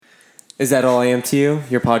Is that all I am to you,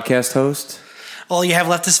 your podcast host? All you have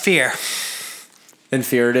left is fear. And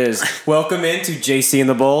fear it is. Welcome into JC and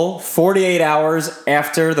the Bull, 48 hours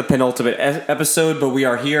after the penultimate episode, but we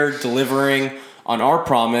are here delivering on our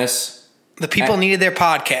promise. The people needed their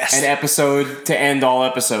podcast. An episode to end all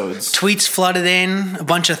episodes. Tweets flooded in, a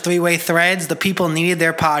bunch of three-way threads. The people needed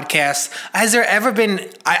their podcast. Has there ever been...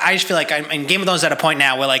 I just feel like I'm in Game of Thrones at a point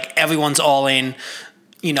now where like everyone's all in.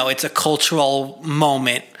 You know, it's a cultural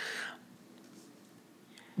moment.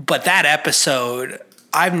 But that episode,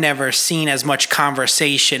 I've never seen as much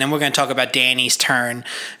conversation, and we're going to talk about Dany's turn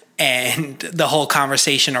and the whole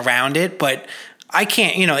conversation around it, but I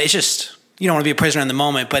can't, it's just, you don't want to be a prisoner in the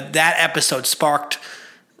moment, but that episode sparked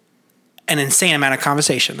an insane amount of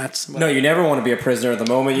conversation. No, you never want to be a prisoner at the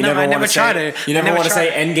moment. You never want to say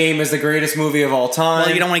Endgame is the greatest movie of all time.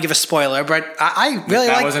 Well, you don't want to give a spoiler, but I really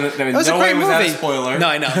like it. It was a great movie. That a spoiler. No,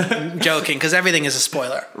 I know. I'm joking, because everything is a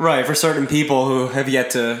spoiler. Right, for certain people who have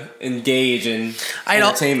yet to engage in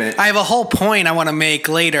entertainment. I have a whole point I want to make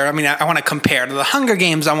later. I mean, I want to compare to the Hunger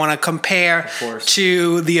Games. I want to compare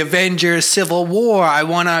to the Avengers Civil War. I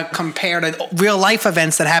want to compare to real life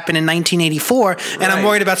events that happened in 1984, and I'm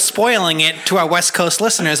worried about spoiling it to our West Coast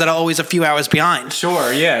listeners that are always a few hours behind.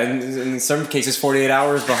 Sure, yeah. In some cases, 48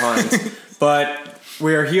 hours behind. But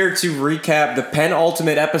we're here to recap the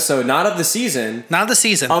penultimate episode, not of the season. Not of the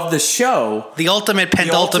season. Of the show. The ultimate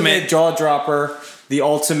penultimate. The ultimate jaw-dropper. The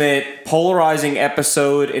ultimate polarizing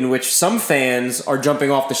episode in which some fans are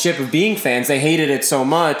jumping off the ship of being fans. They hated it so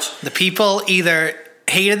much. The people either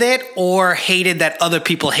hated it or hated that other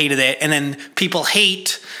people hated it, and then people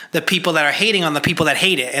hate the people that are hating on the people that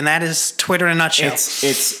hate it, and that is Twitter in a nutshell.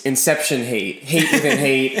 It's inception hate within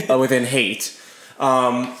hate within hate.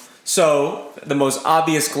 So the most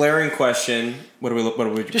obvious glaring question: What do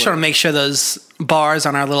we just want to make sure those bars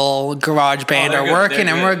on our little garage band are working,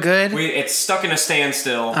 and we're good. It's stuck in a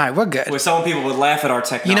standstill. All right, we're good. Where some people would laugh at our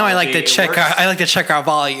technology. I like to check our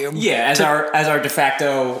volume. Yeah, as our de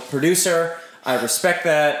facto producer, I respect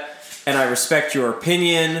that, and I respect your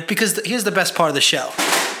opinion. Because here's the best part of the show.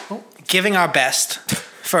 Giving our best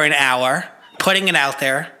for an hour, putting it out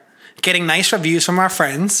there, getting nice reviews from our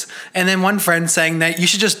friends, and then one friend saying that you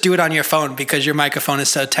should just do it on your phone because your microphone is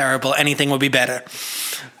so terrible, anything will be better.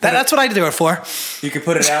 That's what I do it for. You can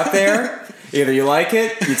put it out there. Either you like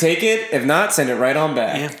it, you take it. If not, send it right on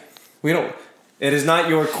back. Yeah. It is not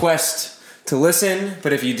your quest to listen,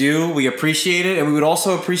 but if you do, we appreciate it, and we would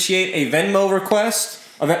also appreciate a Venmo request,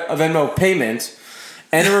 a Venmo payment,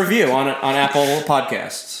 and a review on Apple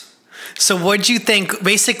Podcasts. So what'd you think?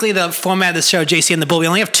 Basically, the format of the show, JC and the Bull, we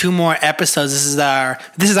only have 2 more episodes. This is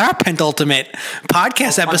our penultimate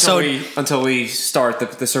podcast episode until we start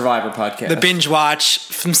the Survivor podcast, the binge watch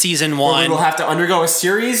from season 1. We will have to undergo a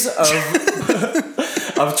series of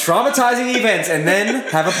of traumatizing events and then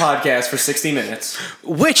have a podcast for 60 minutes.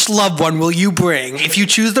 Which loved one will you bring? If you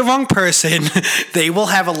choose the wrong person, they will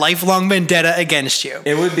have a lifelong vendetta against you.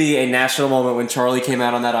 It would be a national moment when Charlie came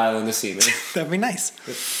out on that island to see me. That'd be nice.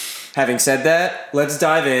 Having said that, let's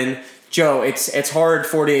dive in. Joe, it's hard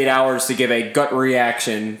 48 hours to give a gut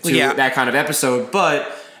reaction to that kind of episode, but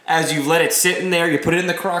as you let it sit in there, you put it in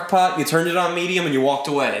the crock pot, you turned it on medium, and you walked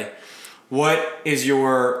away. What is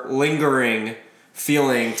your lingering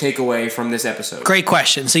feeling takeaway from this episode? Great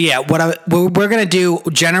question. So we're going to do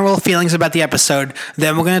general feelings about the episode.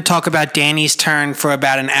 Then we're going to talk about Dany's turn for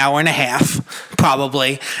about an hour and a half,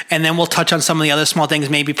 probably. And then we'll touch on some of the other small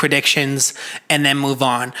things, maybe predictions, and then move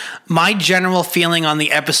on. My general feeling on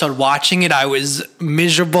the episode watching it, I was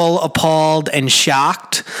miserable, appalled, and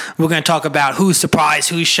shocked. We're going to talk about who's surprised,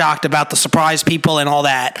 who's shocked, about the surprised people and all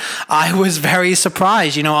that. I was very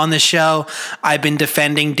surprised. On the show, I've been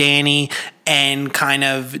defending Dany and kind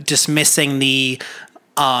of dismissing the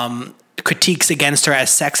critiques against her as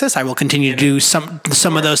sexist. I will continue to do some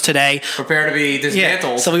of those today. Prepare to be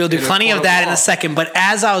dismantled. Yeah, so we will do plenty of that in a second. But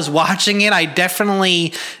as I was watching it, I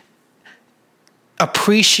definitely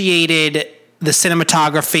appreciated the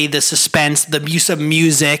cinematography, the suspense, the use of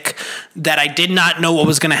music, that I did not know what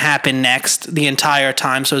was going to happen next the entire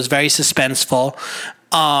time. So it was very suspenseful.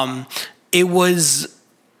 It was...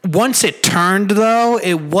 Once it turned, though,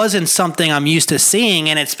 it wasn't something I'm used to seeing,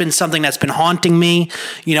 and it's been something that's been haunting me.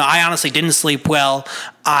 I honestly didn't sleep well.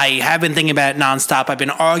 I have been thinking about it nonstop. I've been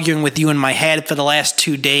arguing with you in my head for the last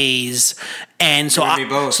 2 days, and so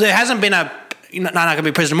there hasn't been not going to be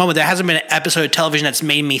a prisoner moment. There hasn't been an episode of television that's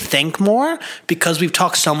made me think more, because we've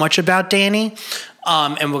talked so much about Dany,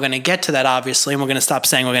 and we're going to get to that, obviously, and we're going to stop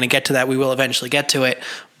saying we're going to get to that. We will eventually get to it,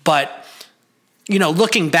 but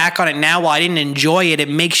looking back on it now, while I didn't enjoy it, it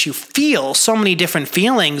makes you feel so many different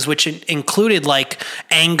feelings, which included like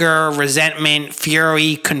anger, resentment,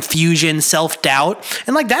 fury, confusion, self-doubt.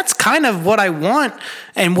 And like, that's kind of what I want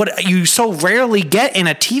and what you so rarely get in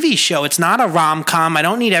a TV show. It's not a rom-com. I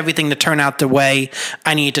don't need everything to turn out the way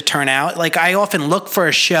I need to turn out. Like, I often look for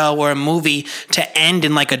a show or a movie to end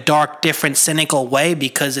in like a dark, different, cynical way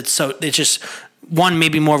because it's just, one,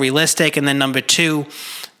 maybe more realistic, and then number two,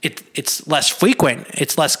 it's less frequent.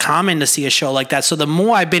 It's less common to see a show like that. So the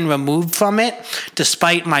more I've been removed from it,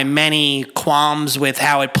 despite my many qualms with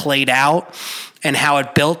how it played out and how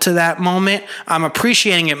it built to that moment, I'm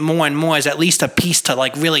appreciating it more and more as at least a piece to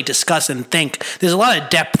like really discuss and think. There's a lot of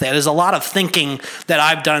depth there. There's a lot of thinking that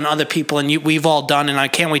I've done, other people, and we've all done, and I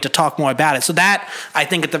can't wait to talk more about it. So that, I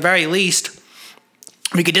think at the very least,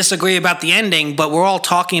 we could disagree about the ending, but we're all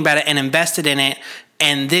talking about it and invested in it.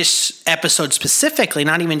 And this episode specifically,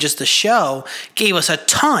 not even just the show, gave us a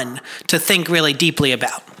ton to think really deeply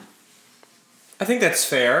about. I think that's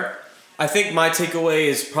fair. I think my takeaway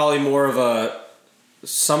is probably more of a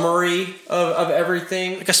summary of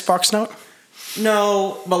everything. Like a Sparks note?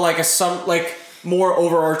 No, but like more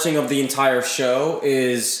overarching of the entire show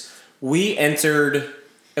is we entered,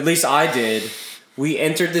 at least I did, we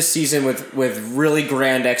entered this season with really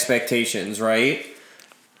grand expectations, right?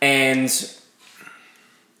 And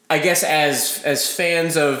I guess as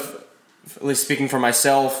fans of, at least speaking for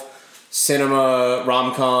myself, cinema,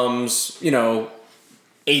 rom-coms,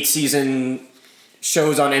 8-season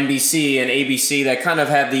shows on NBC and ABC that kind of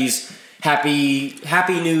have these happy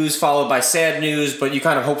news followed by sad news, but you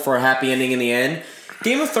kind of hope for a happy ending in the end.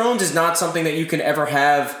 Game of Thrones is not something that you can ever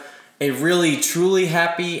have a really, truly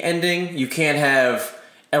happy ending. You can't have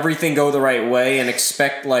everything go the right way and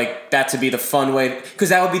expect like that to be the fun way, because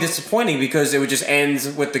that would be disappointing because it would just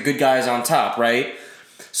end with the good guys on top, right?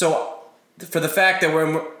 So for the fact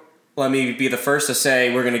that let me be the first to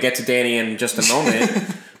say we're going to get to Dany in just a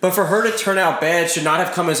moment, but for her to turn out bad should not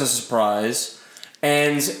have come as a surprise,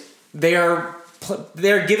 and they're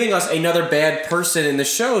giving us another bad person in the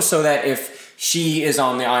show so that if she is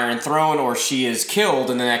on the Iron Throne or she is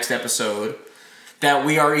killed in the next episode, that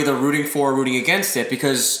we are either rooting for or rooting against it,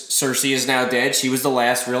 because Cersei is now dead. She was the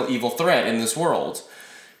last real evil threat in this world.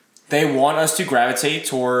 They want us to gravitate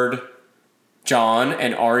toward Jon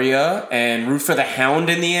and Arya and root for the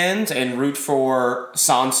Hound in the end and root for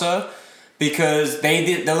Sansa, because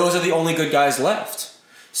those are the only good guys left.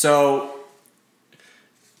 So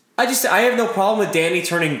I have no problem with Dany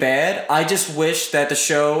turning bad. I just wish that the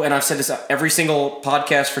show, and I've said this every single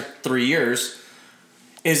podcast for 3 years,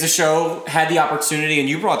 is the show had the opportunity, and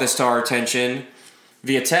you brought this to our attention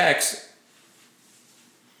via text,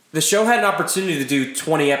 the show had an opportunity to do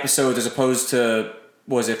 20 episodes as opposed to,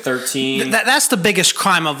 was it 13? That's the biggest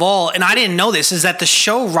crime of all, and I didn't know this, is that the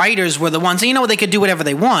show writers were the ones, they could do whatever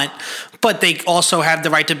they want, but they also have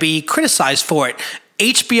the right to be criticized for it.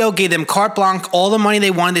 HBO gave them carte blanche, all the money they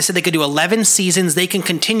wanted. They said they could do 11 seasons. They can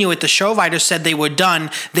continue it. The show writers said they were done.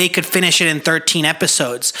 They could finish it in 13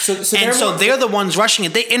 episodes. So they're the ones rushing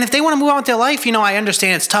it. And if they want to move on with their life, I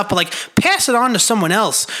understand it's tough, but pass it on to someone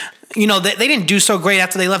else. They didn't do so great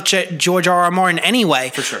after they left George R.R. Martin anyway.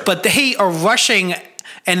 For sure. But they are rushing,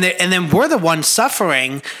 and then we're the ones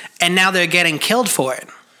suffering, and now they're getting killed for it.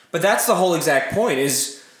 But that's the whole exact point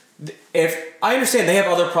is, if I understand they have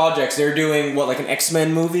other projects, they're doing an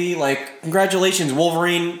X-Men movie. Congratulations,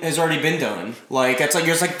 Wolverine has already been done.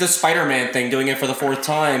 It's like the Spider-Man thing, doing it for the 4th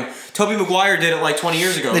time. Tobey Maguire did it 20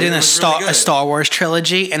 years ago. They're doing a Star Wars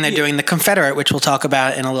trilogy, and they're doing The Confederate, which we'll talk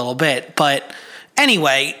about in a little bit. But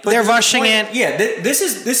anyway, they're rushing it. Yeah, this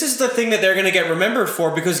is the thing that they're going to get remembered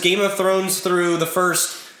for, because Game of Thrones through the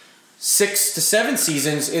first 6 to 7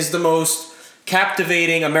 seasons is the most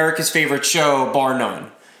captivating, America's favorite show, bar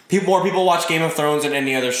none. More people watch Game of Thrones than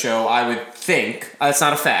any other show, I would think. That's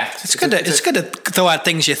not a fact. It's good to throw out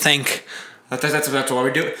things you think. That's why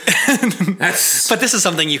we do it. But this is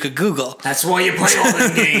something you could Google. That's why you play all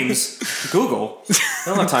them games. Google? I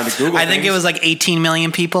don't have time to Google I think it was 18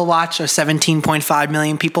 million people watched, or 17.5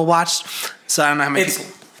 million people watched. So I don't know how many people.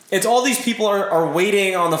 It's all these people are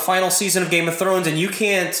waiting on the final season of Game of Thrones, and you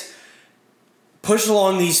can't push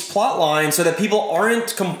along these plot lines so that people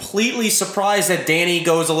aren't completely surprised that Dany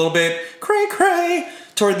goes a little bit cray-cray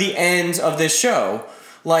toward the end of this show.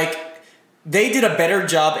 They did a better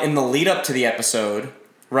job in the lead up to the episode,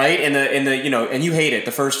 right? In the and you hate it,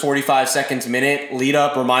 the first 45 seconds, minute lead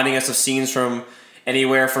up, reminding us of scenes from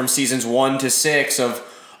anywhere from seasons 1 to 6 of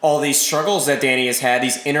all these struggles that Dany has had,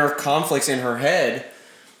 these inner conflicts in her head.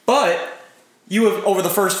 But you have, over the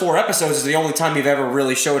first 4 episodes, is the only time you've ever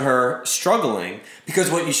really showed her struggling. Because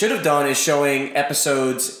what you should have done is showing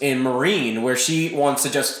episodes in Meereen where she wants to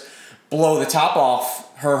just blow the top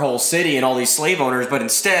off her whole city and all these slave owners, but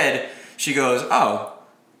instead she goes, oh,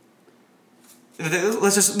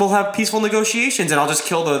 we'll have peaceful negotiations and I'll just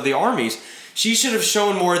kill the armies. She should have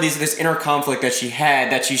shown more of this inner conflict that she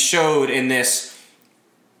had, that she showed in this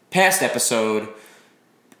past episode,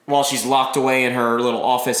 while she's locked away in her little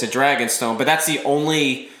office at Dragonstone. But that's the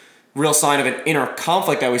only real sign of an inner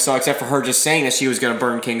conflict that we saw, except for her just saying that she was going to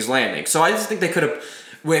burn King's Landing. So I just think they could have,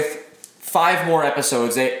 with 5 more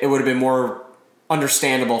episodes, it would have been more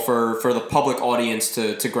understandable for the public audience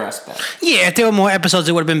to grasp that. Yeah, if there were more episodes,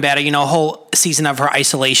 it would have been better. A whole season of her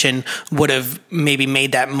isolation would have maybe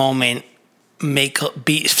made that moment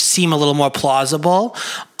seem a little more plausible.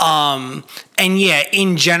 And yeah,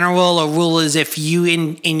 in general, a rule is if you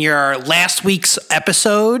in your last week's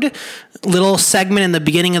episode little segment in the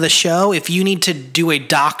beginning of the show, if you need to do a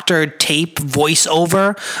doctored tape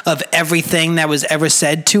voiceover of everything that was ever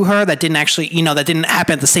said to her that didn't actually, that didn't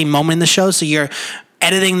happen at the same moment in the show, so you're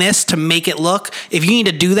editing this to make it look, if you need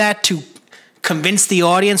to do that to convince the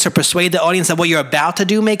audience or persuade the audience that what you're about to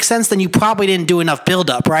do makes sense, then you probably didn't do enough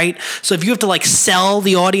build-up, right? So if you have to sell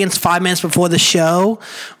the audience 5 minutes before the show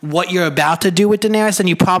what you're about to do with Daenerys, then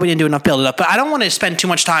you probably didn't do enough build-up. But I don't want to spend too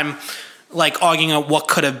much time arguing about what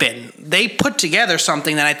could have been. They put together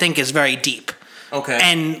something that I think is very deep. Okay.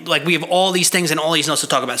 And we have all these things and all these notes to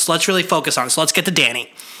talk about. So let's really focus on it. So let's get to Dany.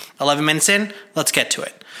 11 minutes in, let's get to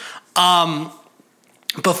it.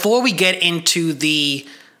 Before we get into the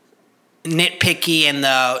nitpicky and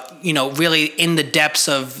the really in the depths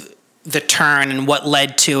of the turn and what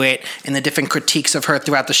led to it and the different critiques of her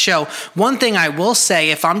throughout the show, one thing I will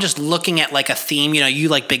say, if I'm just looking at a theme, you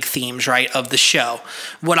like big themes, right, of the show,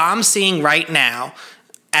 what I'm seeing right now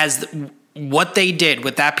as what they did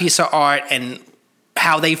with that piece of art and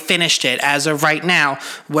how they finished it as of right now,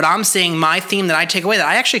 what I'm seeing, my theme that I take away that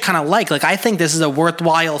I actually kind of like I think this is a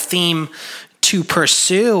worthwhile theme to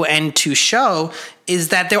pursue and to show, is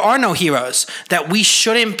that there are no heroes, that we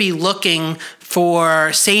shouldn't be looking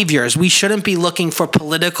for saviors. We shouldn't be looking for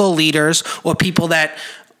political leaders or people that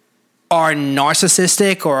are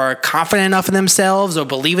narcissistic or are confident enough in themselves or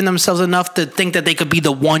believe in themselves enough to think that they could be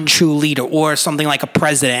the one true leader or something like a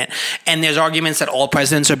president. And there's arguments that all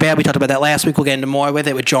presidents are bad. We talked about that last week. We'll get into more with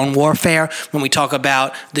it with Joan Warfare when we talk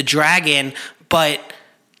about the dragon. But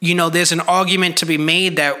there's an argument to be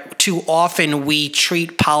made that too often we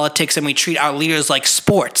treat politics and we treat our leaders like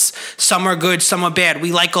sports. Some are good, some are bad.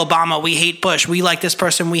 We like Obama, we hate Bush. We like this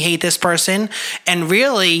person, we hate this person. And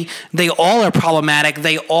really, they all are problematic.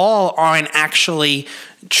 They all aren't actually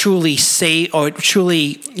truly safe or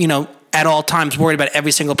truly, at all times worried about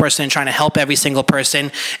every single person and trying to help every single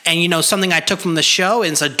person. And, something I took from the show,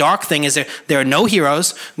 and it's a dark thing, is there are no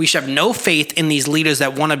heroes. We should have no faith in these leaders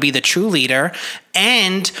that want to be the true leader.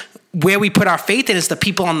 And where we put our faith in is the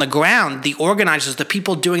people on the ground, the organizers, the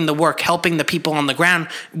people doing the work, helping the people on the ground,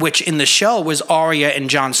 which in the show was Arya and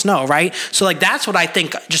Jon Snow, right? So that's what I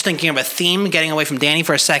think, just thinking of a theme, getting away from Dany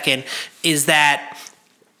for a second, is that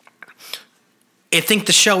I think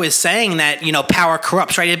the show is saying that, power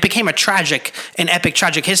corrupts, right? It became an epic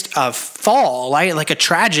tragic fall, right? Like a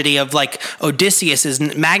tragedy of Odysseus's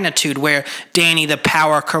magnitude, where Dany, the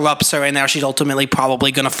power corrupts her, and now she's ultimately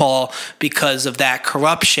probably going to fall because of that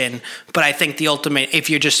corruption. But I think the ultimate,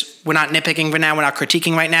 we're not nitpicking for now, we're not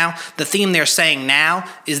critiquing right now. The theme they're saying now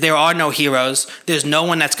is there are no heroes. There's no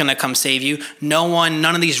one that's going to come save you. None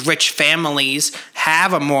of these rich families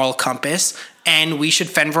have a moral compass. And we should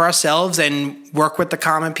fend for ourselves and work with the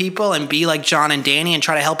common people and be like Jon and Dany and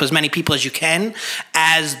try to help as many people as you can,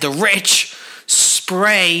 as the rich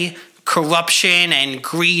spray corruption and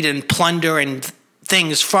greed and plunder and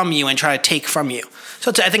things from you and try to take from you.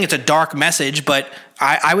 So I think it's a dark message, but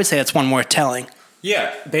I would say that's one more telling.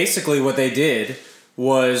 Yeah, basically what they did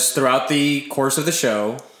was throughout the course of the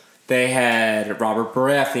show, they had Robert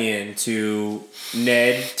Baratheon to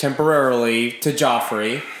Ned temporarily to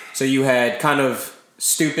Joffrey. So you had kind of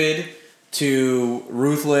stupid to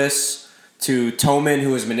ruthless to Tommen,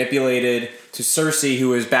 who was manipulated, to Cersei,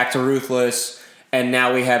 who is back to ruthless, and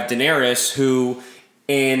now we have Daenerys, who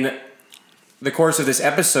in the course of this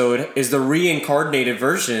episode is the reincarnated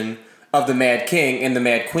version of the Mad King and the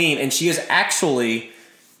Mad Queen, and she is actually,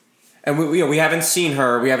 and we haven't seen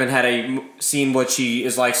her, we haven't seen what she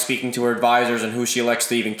is like speaking to her advisors and who she elects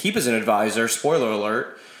to even keep as an advisor. Spoiler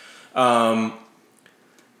alert.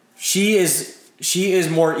 She is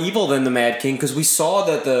more evil than the Mad King, because we saw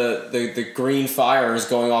that the green fire is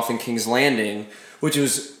going off in King's Landing,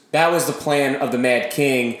 that was the plan of the Mad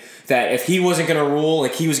King, that if he wasn't going to rule,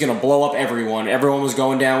 like he was going to blow up everyone. Everyone was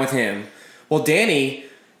going down with him. Well, Dany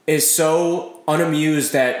is so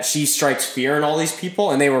unamused that she strikes fear in all these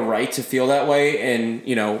people, and they were right to feel that way. And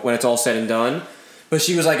when it's all said and done, but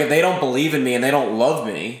she was like, if they don't believe in me and they don't love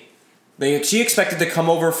me, she expected to come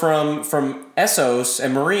over from Essos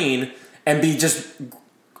and Meereen and be just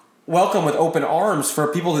welcome with open arms for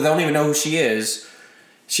people that don't even know who she is.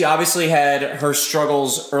 She obviously had her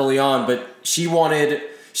struggles early on, but she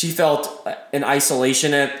felt an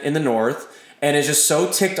isolation in the North, and is just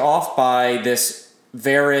so ticked off by this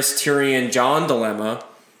Varys, Tyrion, Jon dilemma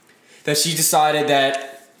that she decided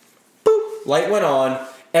that, boop, light went on.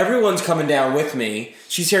 Everyone's coming down with me.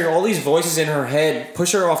 She's hearing all these voices in her head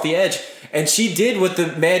push her off the edge, and she did what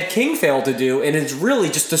the Mad King failed to do, and it's really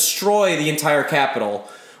just destroy the entire capital,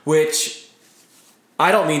 which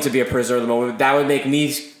I don't mean to be a prisoner of the moment. That would make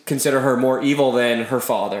me consider her more evil than her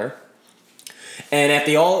father. And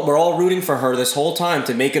we're all rooting for her this whole time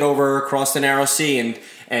to make it over across the Narrow Sea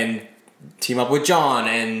and team up with Jon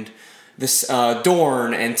and this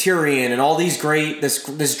Dorne and Tyrion and all these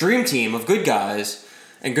this dream team of good guys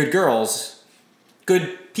and good girls,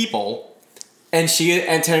 good people. And she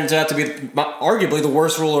turns out to be arguably the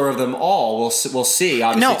worst ruler of them all. We'll see,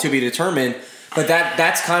 obviously, to be determined. But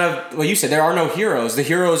that's kind of what you said. There are no heroes. The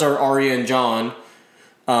heroes are Arya and Jon.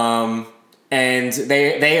 And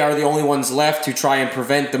they are the only ones left to try and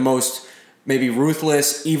prevent the most maybe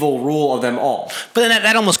ruthless, evil rule of them all. But then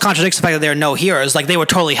that almost contradicts the fact that there are no heroes. Like, they were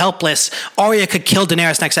totally helpless. Arya could kill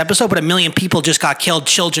Daenerys next episode, but 1 million people just got killed,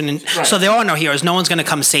 children. Right. So there are no heroes. No one's going to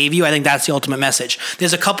come save you. I think that's the ultimate message.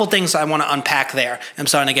 There's a couple things I want to unpack there. I'm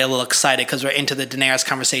starting to get a little excited because we're into the Daenerys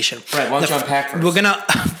conversation. Right, why don't you unpack first? We're going to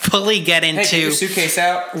fully get into get your suitcase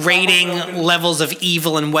out. Rating levels of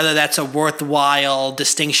evil and whether that's a worthwhile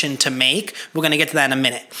distinction to make. We're going to get to that in a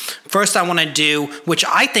minute. First, I want to do, which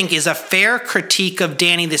I think is a fair critique of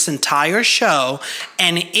Dany this entire show,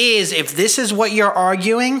 and is, if this is what you're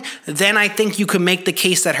arguing, then I think you could make the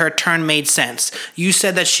case that her turn made sense. You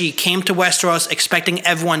said that she came to Westeros expecting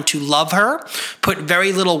everyone to love her, put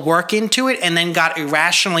very little work into it, and then got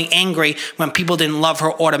irrationally angry when people didn't love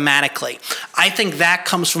her automatically. I think that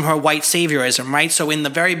comes from her white saviorism, right? So in the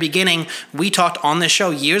very beginning, we talked on the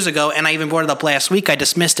show years ago, and I even brought it up last week. I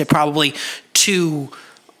dismissed it probably too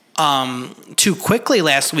quickly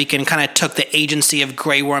last week and kind of took the agency of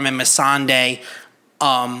Grey Worm and Missandei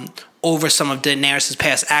over some of Daenerys'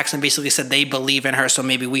 past acts and basically said they believe in her, so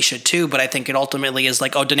maybe we should too. But I think it ultimately is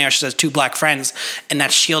like, Daenerys has 2 black friends, and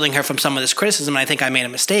that's shielding her from some of this criticism, and I think I made a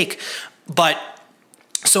mistake. But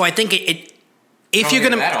so I think if you're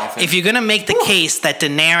gonna make the case that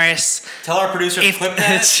Daenerys, tell our producer to clip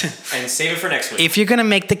that and save it for next week. If you're gonna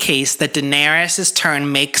make the case that Daenerys'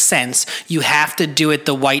 turn makes sense, you have to do it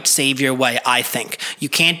the white savior way. I think you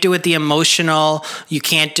can't do it the emotional, you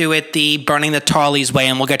can't do it the burning the Tarleys way,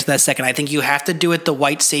 and we'll get to that second. I think you have to do it the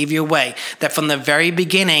white savior way. That from the very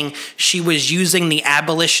beginning, she was using the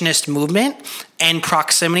abolitionist movement and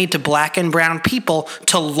proximity to black and brown people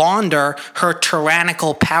to launder her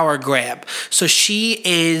tyrannical power grab. So she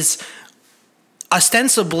is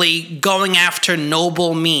ostensibly going after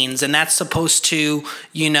noble means, and that's supposed to,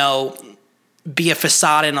 be a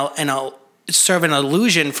facade and serve an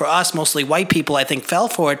illusion for us, mostly white people, I think fell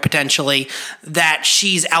for it potentially, that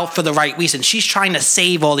she's out for the right reason. She's trying to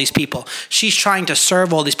save all these people. She's trying to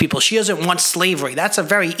serve all these people. She doesn't want slavery. That's a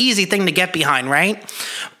very easy thing to get behind, right?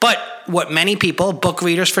 But what many people, book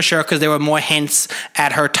readers for sure, because there were more hints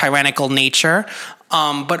at her tyrannical nature,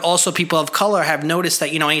 but also people of color have noticed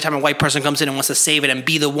that, anytime a white person comes in and wants to save it and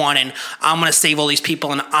be the one, and I'm going to save all these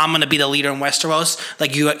people and I'm going to be the leader in Westeros,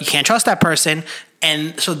 like you can't trust that person.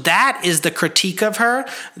 And so that is the critique of her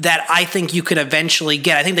that I think you could eventually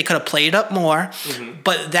get. I think they could have played it up more,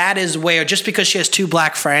 but that is where, just because she has 2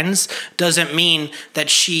 black friends doesn't mean that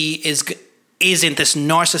she isn't this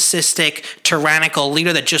narcissistic, tyrannical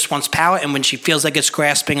leader that just wants power, and when she feels like it's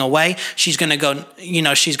grasping away, she's gonna go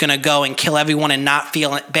and kill everyone and not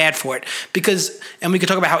feel bad for it. Because, and we could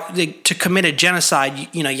talk about how to commit a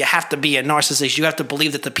genocide, you have to be a narcissist. You have to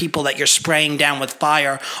believe that the people that you're spraying down with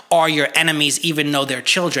fire are your enemies, even though they're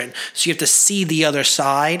children. So you have to see the other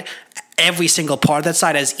side, every single part of that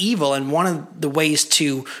side, as evil. And one of the ways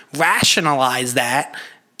to rationalize that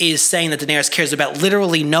is saying that Daenerys cares about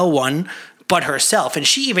literally no one but herself. And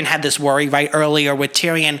she even had this worry right earlier with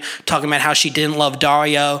Tyrion talking about how she didn't love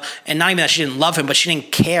Daario, and not even that she didn't love him, but she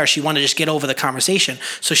didn't care. She wanted to just get over the conversation.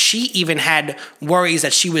 So she even had worries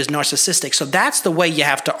that she was narcissistic. So that's the way you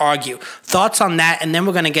have to argue. Thoughts on that, and then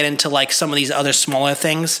we're going to get into like some of these other smaller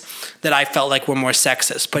things that I felt like were more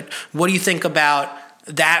sexist. But what do you think about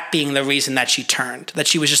that being the reason that she turned, that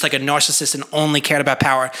she was just like a narcissist and only cared about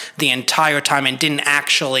power the entire time and didn't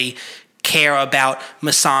actually care about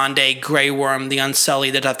Missandei, Grey Worm, the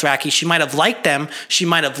Unsullied, the Dothraki. She might have liked them, she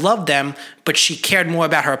might have loved them, but she cared more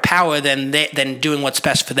about her power than doing what's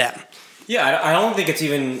best for them. Yeah, I don't think it's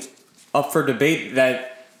even up for debate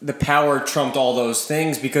that the power trumped all those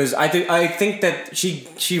things, because I think that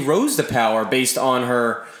she rose to power based on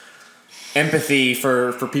her empathy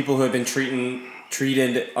for people who have been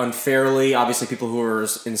treated unfairly, obviously people who were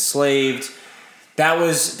enslaved. That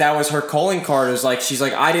was her calling card. It was like, she's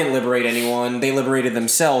like, I didn't liberate anyone, they liberated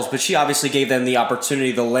themselves, but she obviously gave them the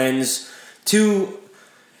opportunity, the lens to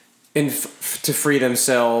free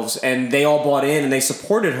themselves, and they all bought in and they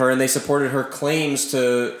supported her, and they supported her claims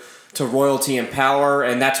to royalty and power,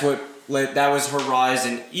 and that was her rise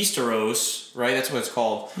in Easteros, right? That's what it's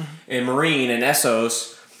called, in Meereen and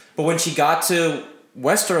Essos. But when she got to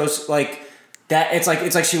Westeros, like that, it's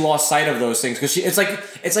like she lost sight of those things, because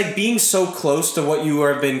it's like being so close to what you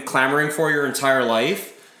have been clamoring for your entire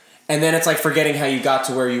life, and then it's like forgetting how you got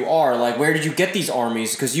to where you are. Like, where did you get these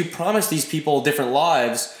armies? Because you promised these people different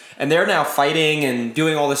lives, and they're now fighting and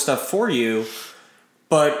doing all this stuff for you.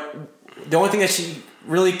 But the only thing that she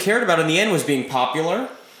really cared about in the end was being popular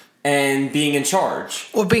and being in charge.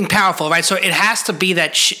 Or being powerful, right? So it has to be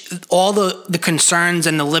that all the concerns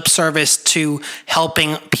and the lip service to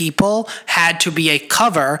helping people had to be a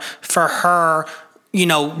cover for her,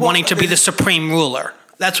 wanting to be the supreme ruler.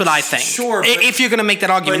 That's what I think. Sure. If you're going to make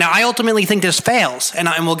that argument. Now, I ultimately think this fails, and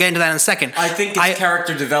we'll get into that in a second. I think it's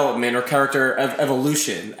character development or character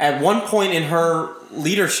evolution. At one point in her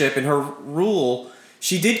leadership, in her rule,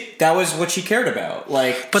 that was what she cared about.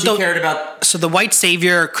 Cared about. So the white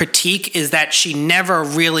savior critique is that she never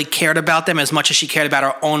really cared about them as much as she cared about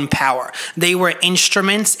her own power. They were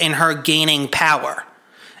instruments in her gaining power.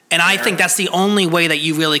 And I think that's the only way that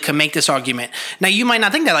you really can make this argument. Now, you might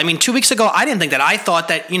not think that. I mean, 2 weeks ago, I didn't think that. I thought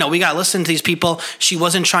that, we got to listen to these people. She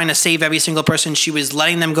wasn't trying to save every single person. She was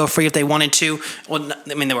letting them go free if they wanted to. Well,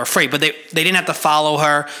 I mean, they were free, but they didn't have to follow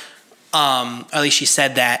her. At least she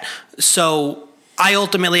said that. So I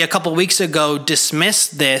ultimately, a couple weeks ago,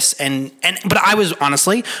 dismissed this. But I was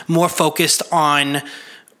honestly more focused on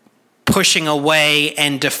pushing away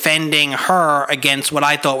and defending her against what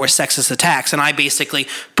I thought were sexist attacks. And I basically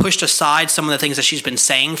pushed aside some of the things that she's been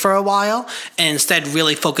saying for a while, and instead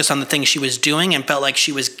really focused on the things she was doing, and felt like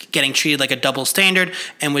she was getting treated like a double standard,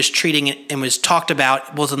 and was treating it and was talked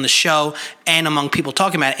about both on the show and among people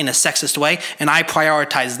talking about it in a sexist way. And I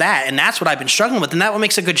prioritized that. And that's what I've been struggling with. And that's what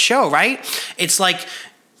makes a good show, right? It's like,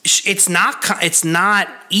 it's not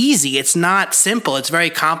easy. It's not simple. It's very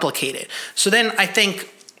complicated. So then I think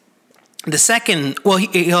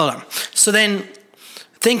hold on. So then,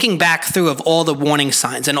 thinking back through of all the warning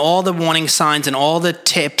signs and all the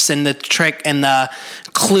tips and the trick and the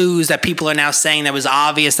clues that people are now saying that was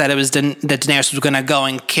obvious that that Daenerys was going to go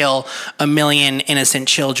and kill 1 million innocent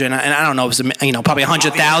children, and I don't know, it was probably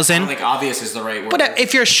 100,000. I don't think obvious is the right word. But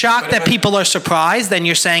if you're shocked that people are surprised, then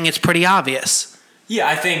you're saying it's pretty obvious. Yeah,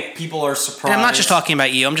 I think people are surprised. And I'm not just talking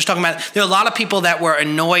about you. I'm just talking about, there are a lot of people that were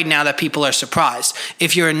annoyed now that people are surprised.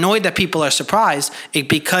 If you're annoyed that people are surprised,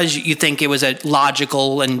 because you think it was a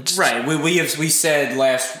logical and... Right. We said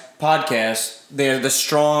last podcast, they're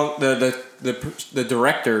the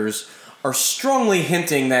directors are strongly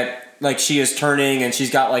hinting that like she is turning and she's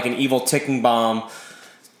got like an evil ticking bomb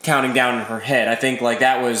counting down in her head. I think like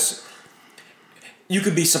that was... You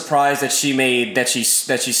could be surprised that she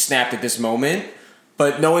snapped at this moment.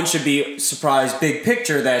 But no one should be surprised, big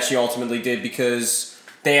picture, that she ultimately did, because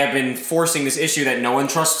they have been forcing this issue that no one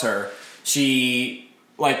trusts her. She,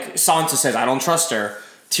 like Sansa says, I don't trust her.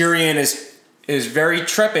 Tyrion is very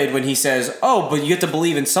trepid when he says, oh, but you have to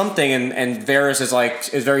believe in something, and Varys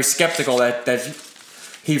is very skeptical that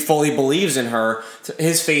he fully believes in her.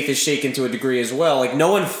 His faith is shaken to a degree as well. Like,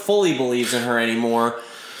 no one fully believes in her anymore.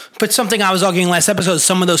 But something I was arguing last episode,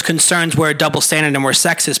 some of those concerns were a double standard and were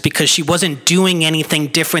sexist, because she wasn't doing anything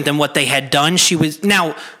different than what they had done.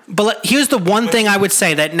 But here's the one thing I would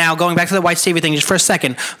say, that now going back to the white savior thing just for a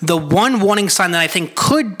second, the one warning sign that I think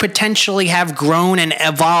could potentially have grown and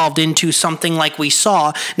evolved into something like we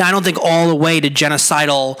saw, now I don't think all the way to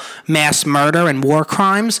genocidal mass murder and war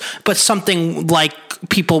crimes, but something like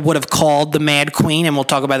people would have called the Mad Queen, and we'll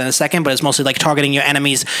talk about that in a second, but it's mostly like targeting your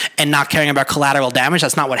enemies and not caring about collateral damage.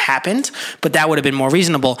 That's not what happened, but that would have been more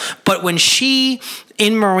reasonable. But when she,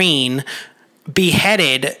 in Meereen,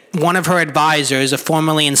 beheaded one of her advisors, a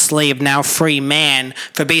formerly enslaved, now free man,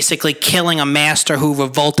 for basically killing a master who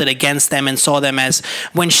revolted against them and saw them as,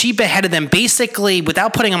 when she beheaded them, basically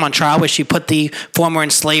without putting them on trial, where she put the former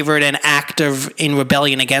enslaver and active in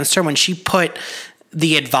rebellion against her, when she put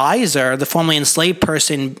the advisor, the formerly enslaved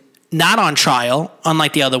person, not on trial,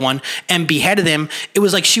 unlike the other one, and beheaded him, it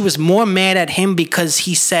was like she was more mad at him because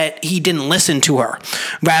he said he didn't listen to her,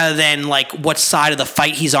 rather than like what side of the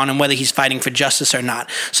fight he's on and whether he's fighting for justice or not.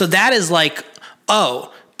 So that is like,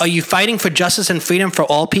 oh, are you fighting for justice and freedom for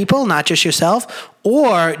all people, not just yourself?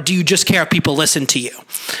 Or do you just care if people listen to you?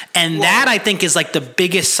 And that, I think, is like the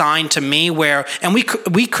biggest sign to me where, and we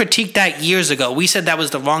critiqued that years ago. We said that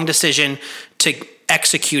was the wrong decision to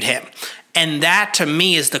execute him. And that, to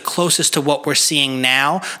me, is the closest to what we're seeing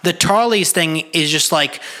now. The Tarleys thing is just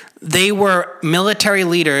like, they were military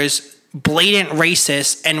leaders, blatant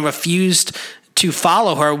racists, and refused to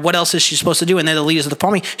follow her. What else is she supposed to do? And they're the leaders of the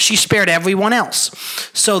army. She spared everyone else.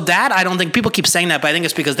 So that, I don't think, people keep saying that, but I think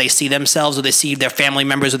it's because they see themselves or they see their family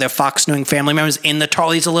members or their Fox News family members in the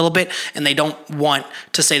Tarleys a little bit, and they don't want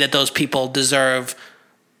to say that those people deserve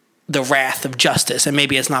the wrath of justice, and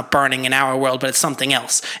maybe it's not burning in our world, but it's something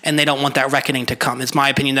else, and they don't want that reckoning to come. It's my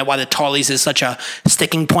opinion that why the Tarleys is such a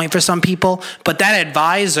sticking point for some people. But that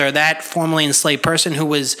advisor, that formerly enslaved person who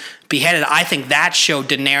was beheaded, I think that showed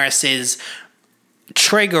Daenerys's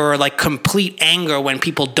trigger, or like complete anger when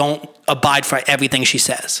people don't abide by everything she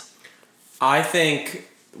says. I think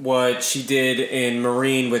what she did in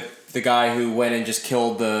Meereen with the guy who went and just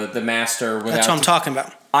killed the master without... That's what I'm talking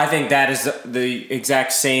about. I think that is the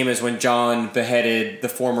exact same as when Jon beheaded the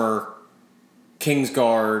former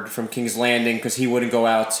Kingsguard from King's Landing because he wouldn't go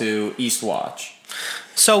out to Eastwatch.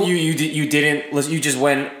 So you didn't. You just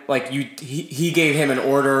went like he gave him an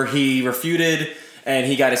order. He refuted, and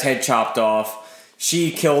he got his head chopped off. She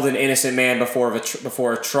killed an innocent man before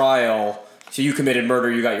a trial. So you committed murder.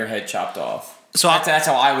 You got your head chopped off. So that's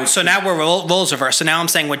how I would. So now we're roles reversed. So now I'm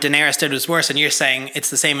saying what Daenerys did was worse, and you're saying it's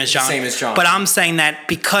the same as Jon. Same as Jon. But I'm saying that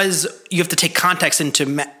because you have to take context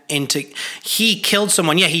into he killed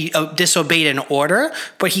someone. Yeah, he disobeyed an order,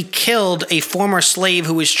 but he killed a former slave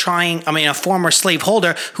who was a former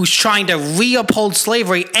slaveholder who's trying to reuphold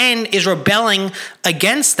slavery and is rebelling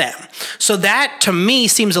against them. So that to me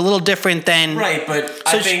seems a little different than right. But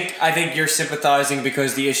so I think you're sympathizing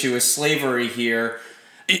because the issue is slavery here.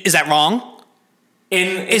 Is that wrong?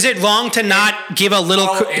 Is it wrong to not give a little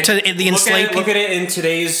to the enslaved people? Look at it in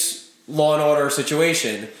today's Law and Order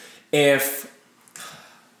situation. If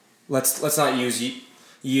let's not use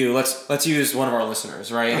you. Let's use one of our listeners,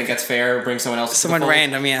 right? Okay. I think that's fair. Bring someone else. Someone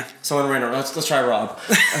random, yeah. Someone random. Let's try Rob.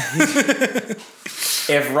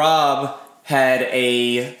 If Rob had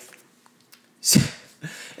a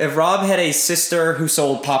sister who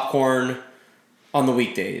sold popcorn on the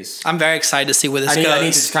weekdays. I'm very excited to see where this goes. I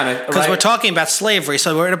need to kind of... Because we're talking about slavery,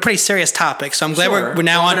 so we're in a pretty serious topic. So I'm glad we're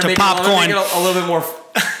now on to popcorn. Make it a little bit more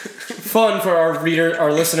fun for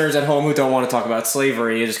our listeners at home who don't want to talk about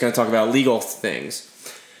slavery. You're just going to talk about legal things.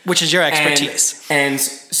 Which is your expertise. And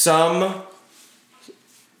some,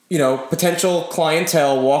 potential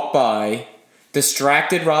clientele walked by,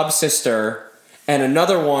 distracted Rob's sister, and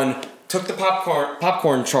another one took the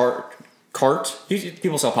popcorn cart.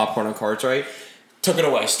 People sell popcorn on carts, right? Took it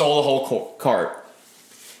away, stole the whole cart.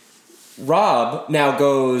 Rob now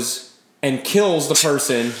goes and kills the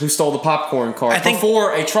person who stole the popcorn cart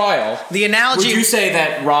before a trial. The analogy... Would you say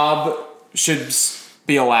that Rob should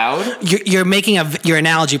be allowed? You're making your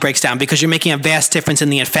analogy breaks down because you're making a vast difference in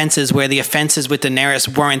the offenses where the offenses with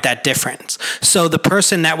Daenerys weren't that different. So the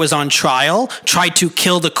person that was on trial tried to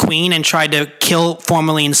kill the queen and tried to kill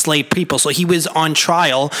formerly enslaved people. So he was on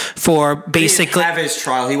trial for basically... He didn't have his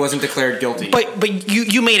trial. He wasn't declared guilty. But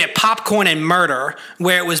you made it popcorn and murder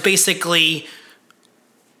where it was basically...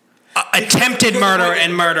 attempted murder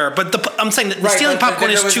and murder, but I'm saying that the stealing popcorn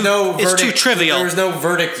is too trivial. There was no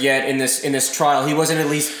verdict yet in this trial. He wasn't at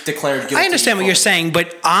least declared guilty. I understand what you're saying,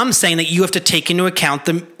 but I'm saying that you have to take into account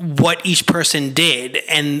what each person did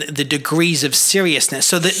and the degrees of seriousness.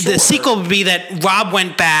 So the sequel would be that Rob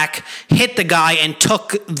went back, hit the guy, and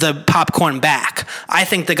took the popcorn back. I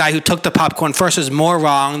think the guy who took the popcorn first is more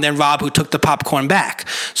wrong than Rob who took the popcorn back.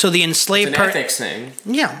 So the enslaved it's an ethics thing.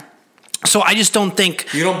 Yeah. So I just don't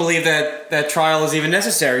think... You don't believe that trial is even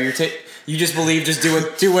necessary. You just believe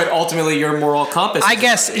do what ultimately your moral compass is. I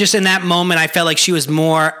guess just in that moment I felt like she was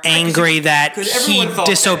more angry that he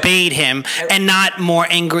disobeyed him and not more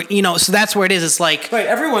angry. So that's where it is. It's like... Right,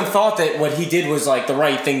 everyone thought that what he did was like the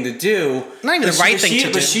right thing to do. Not even the right thing to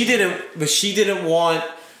do. But she didn't want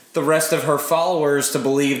the rest of her followers to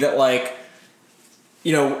believe that like...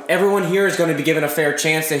 everyone here is going to be given a fair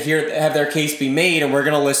chance to have their case be made, and we're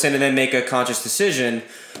going to listen and then make a conscious decision.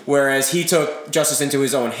 Whereas he took justice into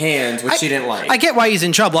his own hands, which she didn't like. I get why he's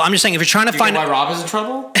in trouble. I'm just saying, if you're trying to find why Rob is in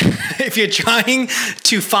trouble, if you're trying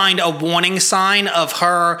to find a warning sign of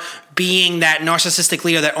her being that narcissistic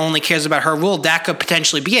leader that only cares about her rule, that could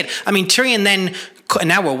potentially be it. I mean, Tyrion then. And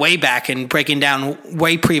now we're way back and breaking down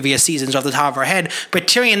way previous seasons off the top of our head. But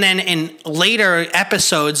Tyrion then in later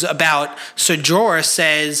episodes about Ser Jorah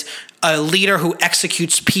says a leader who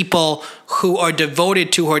executes people who are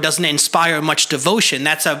devoted to her doesn't inspire much devotion.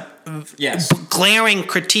 That's a glaring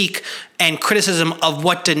critique and criticism of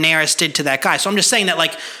what Daenerys did to that guy. So I'm just saying that,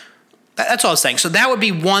 like, that's all I was saying. So that would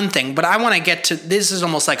be one thing. But I want to get to, this is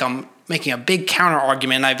almost like I'm making a big counter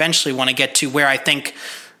argument. And I eventually want to get to where I think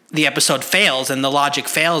the episode fails and the logic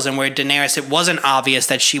fails, and where Daenerys, it wasn't obvious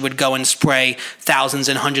that she would go and spray thousands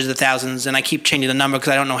and hundreds of thousands, and I keep changing the number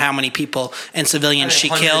because I don't know how many people and civilians she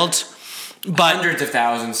killed. But hundreds of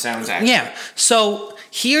thousands sounds accurate. Yeah. So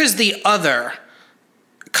here's the other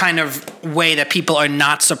kind of way that people are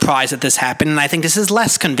not surprised that this happened, and I think this is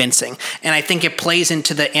less convincing, and I think it plays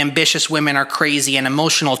into the ambitious women are crazy and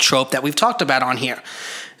emotional trope that we've talked about on here.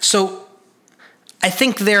 So I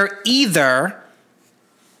think they're either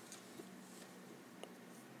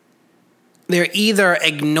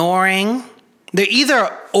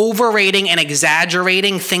overrating and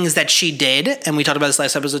exaggerating things that she did, and we talked about this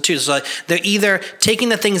last episode too. So they're either taking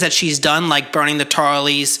the things that she's done, like burning the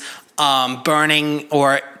Tarleys, burning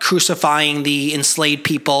or crucifying the enslaved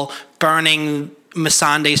people, burning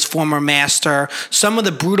Missandei's former master, some of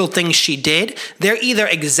the brutal things she did. They're either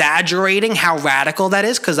exaggerating how radical that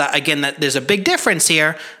is, because again, there's a big difference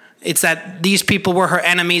here. It's that these people were her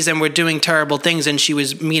enemies and were doing terrible things, and she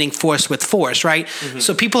was meeting force with force, right? Mm-hmm.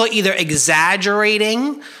 So people are either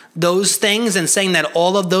exaggerating those things and saying that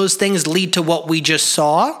all of those things lead to what we just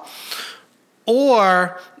saw,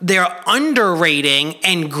 or they're underrating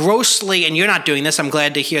and grossly, and you're not doing this, I'm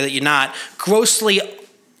glad to hear that you're not, grossly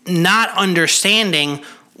not understanding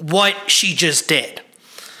what she just did.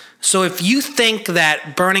 So if you think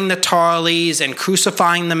that burning the Tarleys and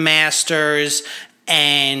crucifying the masters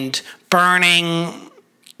and burning,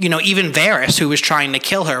 even Varys, who was trying to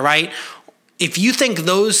kill her, right? If you think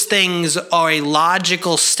those things are a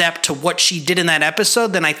logical step to what she did in that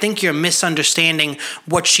episode, then I think you're misunderstanding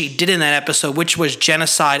what she did in that episode, which was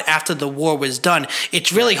genocide after the war was done.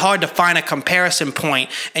 It's really hard to find a comparison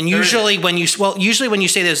point. And usually when you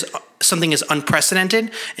say there's something is unprecedented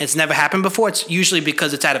and it's never happened before, it's usually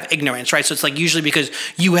because it's out of ignorance, right? So it's like usually because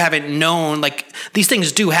you haven't known, like these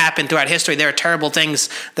things do happen throughout history. There are terrible things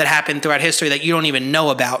that happen throughout history that you don't even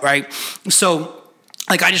know about, right? So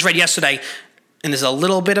like I just read yesterday, and there's a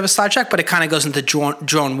little bit of a sidetrack, but it kind of goes into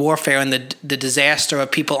drone warfare and the disaster of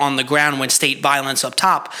people on the ground when state violence up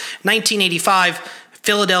top. 1985,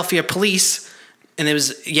 Philadelphia police, and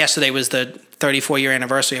yesterday was the 34-year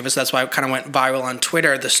anniversary of it, so that's why it kind of went viral on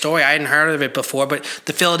Twitter, the story. I hadn't heard of it before, but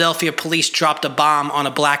the Philadelphia police dropped a bomb on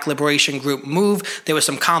a Black Liberation Group move. There was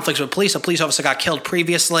some conflicts with police. A police officer got killed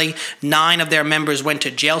previously. 9 of their members went to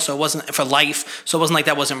jail, so it wasn't for life, so it wasn't like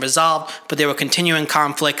that wasn't resolved, but there were continuing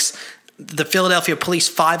conflicts. The Philadelphia police,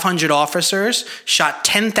 500 officers, shot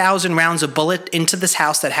 10,000 rounds of bullet into this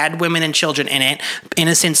house that had women and children in it,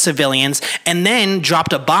 innocent civilians, and then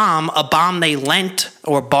dropped a bomb they lent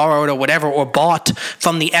or borrowed or whatever, or bought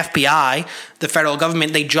from the FBI, the federal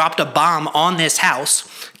government. They dropped a bomb on this house,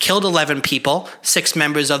 killed 11 people, 6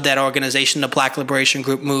 members of that organization, the Black Liberation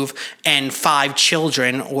Group MOVE, and 5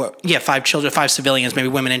 civilians, maybe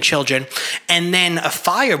women and children. And then a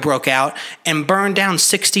fire broke out and burned down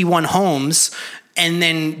 61 homes, and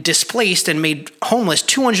then displaced and made homeless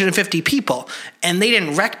 250 people. And they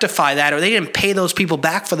didn't rectify that, or they didn't pay those people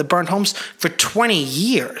back for the burned homes for 20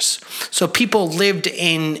 years. So people lived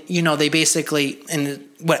in, they basically, and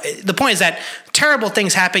the point is that terrible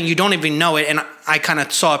things happen, you don't even know it. And I kind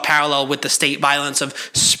of saw a parallel with the state violence of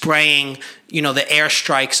spraying, the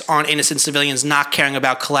airstrikes on innocent civilians, not caring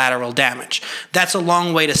about collateral damage. That's a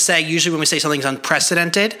long way to say, usually when we say something's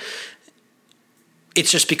unprecedented, it's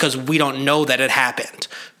just because we don't know that it happened.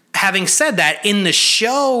 Having said that, in the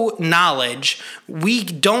show knowledge, we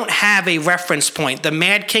don't have a reference point. The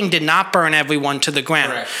Mad King did not burn everyone to the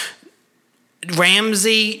ground. Correct.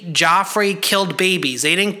 Ramsay, Joffrey killed babies.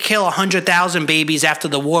 They didn't kill 100,000 babies after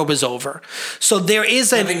the war was over. So there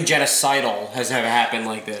is nothing genocidal has ever happened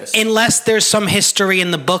like this. Unless there's some history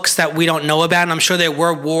in the books that we don't know about. And I'm sure there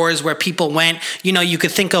were wars where people went, you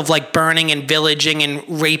could think of like burning and villaging and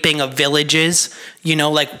raping of villages,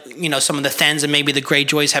 some of the Thens and maybe the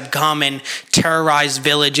Greyjoys have come and terrorized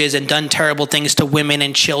villages and done terrible things to women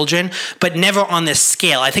and children, but never on this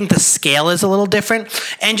scale. I think the scale is a little different.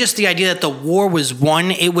 And just the idea that the war was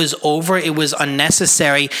won, it was over, it was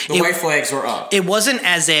unnecessary. The white flags were up. It wasn't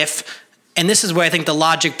as if, and this is where I think the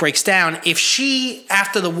logic breaks down, if she,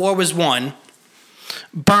 after the war was won,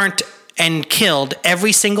 burnt and killed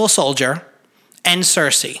every single soldier and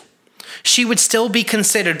Cersei, she would still be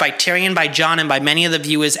considered by Tyrion, by Jon, and by many of the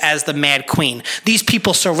viewers as the Mad Queen. These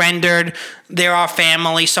people surrendered. They're our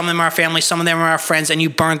family. Some of them are our family. Some of them are our friends, and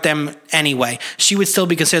you burnt them anyway. She would still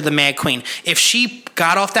be considered the Mad Queen. If she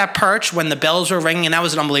got off that perch when the bells were ringing, and that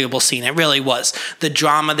was an unbelievable scene. It really was. The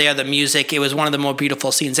drama there, the music, it was one of the more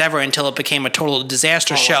beautiful scenes ever until it became a total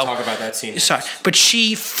disaster show. We'll talk about that scene. Sorry. But if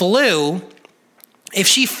she flew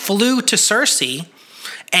to Cersei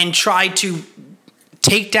and tried to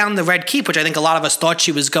take down the Red Keep, which I think a lot of us thought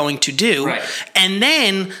she was going to do. Right. And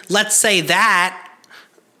then let's say that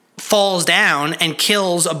falls down and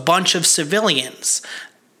kills a bunch of civilians.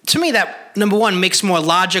 To me, that, number one, makes more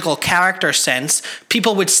logical character sense.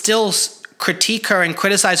 People would still critique her and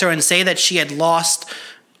criticize her and say that she had lost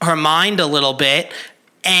her mind a little bit.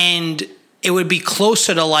 And it would be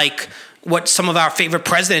closer to like what some of our favorite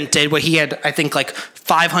president did, where he had, I think, like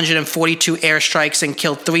 542 airstrikes and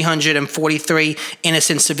killed 343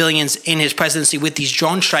 innocent civilians in his presidency with these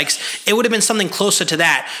drone strikes. It would have been something closer to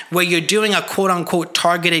that, where you're doing a quote-unquote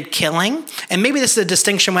targeted killing. And maybe this is a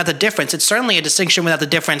distinction without a difference. It's certainly a distinction without the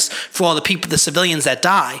difference for all the people, the civilians that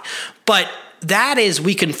die. But that is,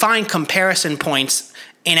 we can find comparison points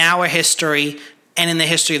in our history and in the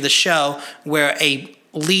history of the show where a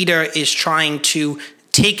leader is trying to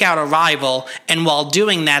take out a rival, and while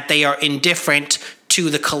doing that, they are indifferent to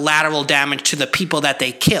the collateral damage to the people that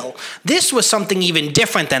they kill. This was something even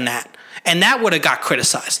different than that, and that would have got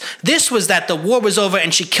criticized. This was that the war was over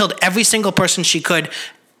and she killed every single person she could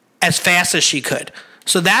as fast as she could.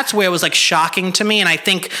 So that's where it was like shocking to me, and I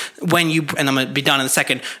think when you, and I'm going to be done in a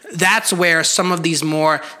second, that's where some of these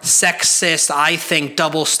more sexist, I think,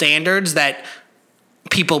 double standards that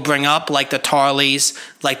people bring up, like the Tarleys,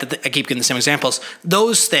 like I keep giving the same examples,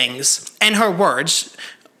 those things, and her words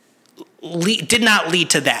did not lead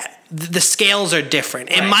to that. The scales are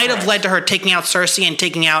different. It might have led to her taking out Cersei and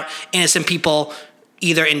taking out innocent people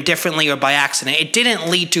either indifferently or by accident. It didn't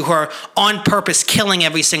lead to her on purpose killing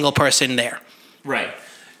every single person there. Right.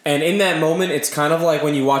 And in that moment, it's kind of like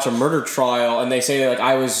when you watch a murder trial and they say, like,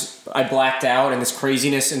 I blacked out and this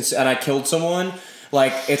craziness and I killed someone.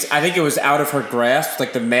 Like, I think it was out of her grasp,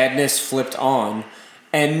 like the madness flipped on.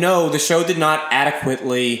 And no, the show did not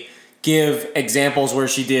adequately give examples where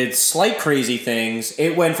she did slight crazy things.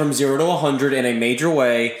 It went from 0 to 100 in a major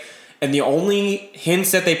way. And the only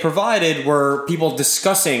hints that they provided were people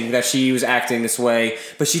discussing that she was acting this way.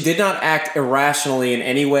 But she did not act irrationally in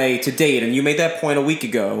any way to date. And you made that point a week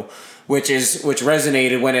ago, which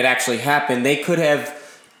resonated when it actually happened. They could have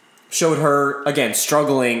showed her, again,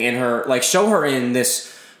 struggling in her, like, show her in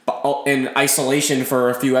isolation for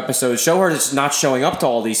a few episodes, show her just not showing up to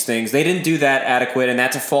all these things. They didn't do that adequate, and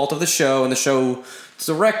that's a fault of the show and the show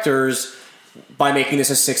directors by making this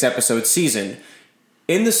a 6-episode season.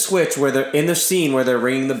 In the switch, in the scene where they're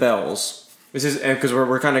ringing the bells, this is, because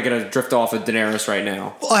we're kind of going to drift off of Daenerys right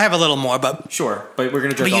now. Well, I have a little more, but... Sure, but we're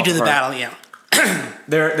going to drift off of her. But you do the battle, yeah.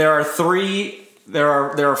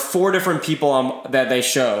 There are 4 different people that they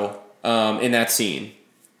show in that scene.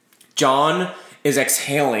 Jon is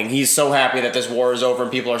exhaling. He's so happy that this war is over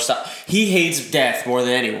and people are stopped. He hates death more than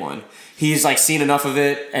anyone. He's like seen enough of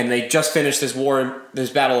it, and they just finished this war, this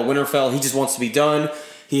Battle of Winterfell. He just wants to be done.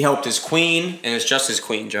 He helped his queen, and it's just his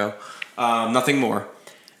queen, Joe. Nothing more.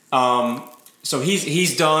 So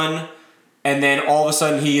he's done, and then all of a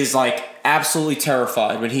sudden he is like absolutely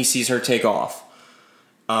terrified when he sees her take off.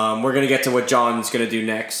 We're gonna get to what Jon's gonna do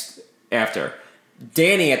next after.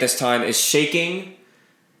 Dany at this time is shaking.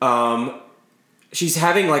 She's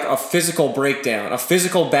having like a physical breakdown. A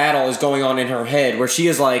physical battle is going on in her head where she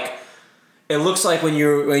is like, it looks like when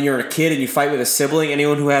you're a kid and you fight with a sibling.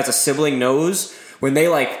 Anyone who has a sibling knows when they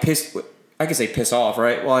like I can say piss off,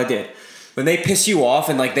 right? Well, I did. When they piss you off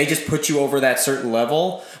and like they just put you over that certain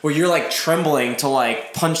level where you're like trembling to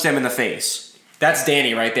like punch them in the face. That's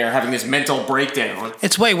Dany right there having this mental breakdown.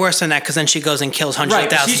 It's way worse than that because then she goes and kills hundreds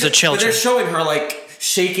of thousands of children. But they're showing her like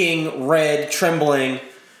shaking, red, trembling.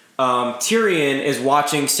 Tyrion is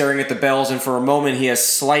watching, staring at the bells, and for a moment he has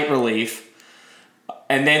slight relief.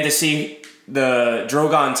 And then to see the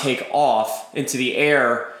Drogon take off into the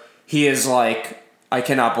air, he is like, I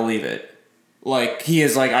cannot believe it. Like, he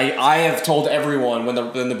is like, I have told everyone when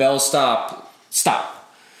the bells stop.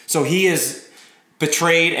 So he is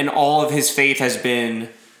betrayed and all of his faith has been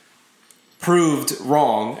proved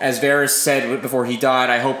wrong. As Varys said before he died,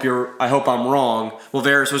 I hope I'm wrong. Well,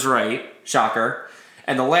 Varys was right. Shocker.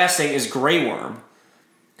 And the last thing is Grey Worm,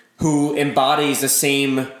 who embodies the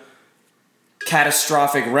same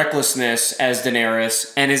catastrophic recklessness as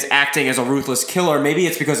Daenerys and is acting as a ruthless killer. Maybe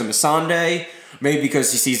it's because of Missandei, maybe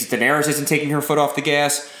because he sees that Daenerys isn't taking her foot off the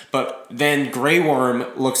gas, but then Grey Worm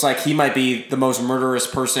looks like he might be the most murderous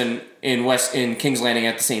person in King's Landing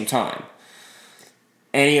at the same time.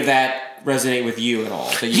 Any of that resonate with you at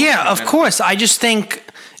all? Yeah, of course. I just think,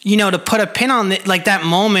 to put a pin on it, like that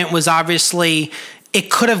moment was obviously,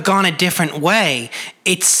 it could have gone a different way.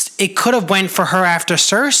 It could have went for her after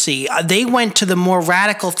Cersei. They went to the more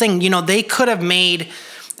radical thing. They could have made,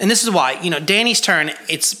 and this is why, Dany's turn,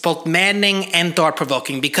 it's both maddening and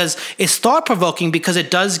thought-provoking, because it's thought-provoking because it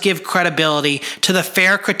does give credibility to the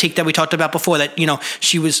fair critique that we talked about before, that,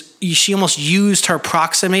 she almost used her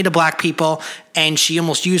proximity to black people and she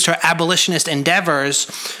almost used her abolitionist endeavors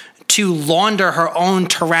to launder her own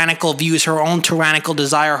tyrannical views, her own tyrannical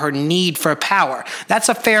desire, her need for power. That's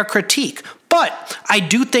a fair critique. But I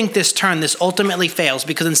do think this ultimately fails,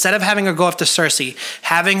 because instead of having her go after Cersei,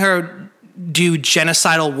 having her do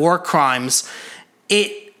genocidal war crimes,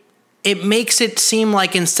 it makes it seem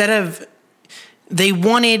like instead of they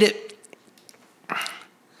wanted,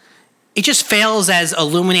 it just fails as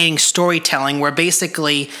illuminating storytelling, where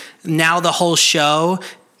basically now the whole show,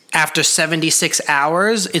 after 76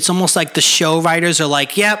 hours, it's almost like the show writers are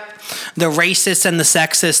like, yep, the racists and the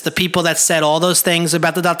sexists, the people that said all those things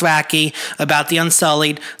about the Dothraki, about the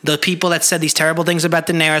Unsullied, the people that said these terrible things about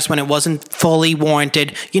Daenerys when it wasn't fully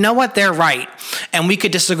warranted, you know what? They're right. And we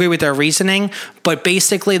could disagree with their reasoning, but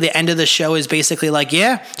basically the end of the show is basically like,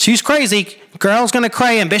 yeah, she's crazy. Girls gonna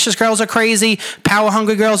cry. Ambitious girls are crazy.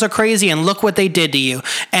 Power-hungry girls are crazy. And look what they did to you.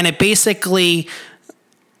 And it basically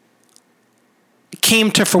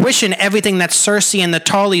came to fruition everything that Cersei and the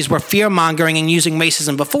Tarleys were fear-mongering and using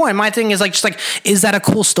racism before. And my thing is is that a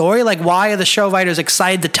cool story? Like, why are the show writers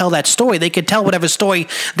excited to tell that story? They could tell whatever story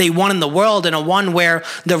they want in the world, and a one where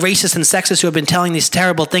the racists and sexists who have been telling these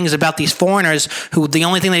terrible things about these foreigners, who the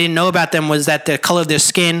only thing they didn't know about them was that the color of their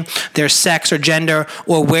skin, their sex or gender,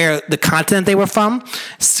 or where the continent they were from,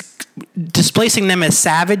 displacing them as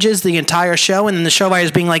savages the entire show, and then the show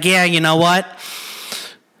writers being like, yeah, you know what?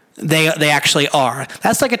 They actually are.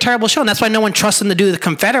 That's like a terrible show, and that's why no one trusts them to do the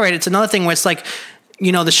Confederate. It's another thing where it's like,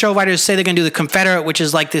 the show writers say they're going to do the Confederate, which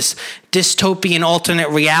is like this dystopian alternate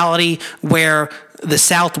reality where the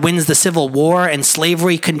South wins the Civil War and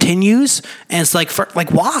slavery continues, and it's like,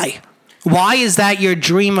 why? Why is that your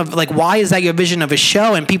dream of, why is that your vision of a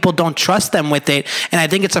show, and people don't trust them with it? And I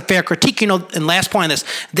think it's a fair critique. And last point on this,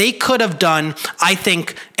 they could have done, I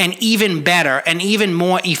think, an even better and even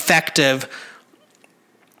more effective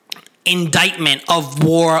indictment of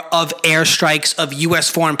war, of airstrikes, of U.S.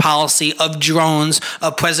 foreign policy, of drones,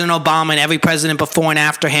 of President Obama and every president before and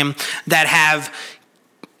after him that have,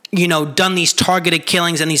 done these targeted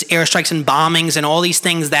killings and these airstrikes and bombings and all these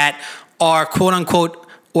things that are quote unquote,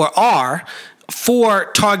 or are for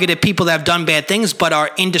targeted people that have done bad things but are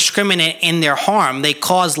indiscriminate in their harm. They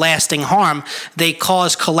cause lasting harm. They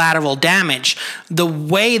cause collateral damage. The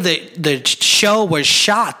way the show was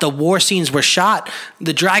shot, the war scenes were shot,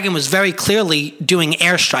 the dragon was very clearly doing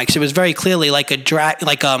airstrikes. It was very clearly like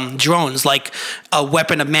drones, like a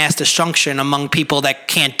weapon of mass destruction among people that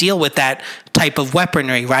can't deal with that type of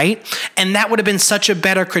weaponry, right? And that would have been such a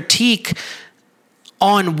better critique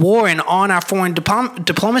on war and on our foreign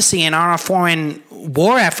diplomacy and on our foreign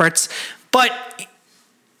war efforts. But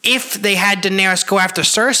if they had Daenerys go after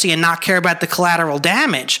Cersei and not care about the collateral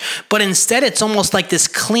damage, but instead it's almost like this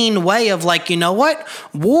clean way of you know what?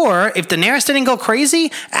 War, if Daenerys didn't go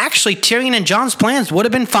crazy, actually Tyrion and Jon's plans would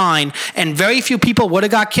have been fine, and very few people would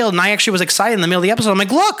have got killed. And I actually was excited in the middle of the episode. I'm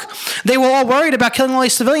like, look, they were all worried about killing all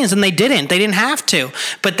these civilians, and they didn't. They didn't have to.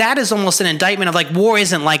 But that is almost an indictment of war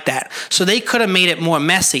isn't like that. So they could have made it more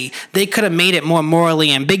messy. They could have made it more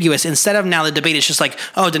morally ambiguous. Instead of now the debate is just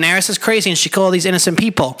Daenerys is crazy and she killed all these innocent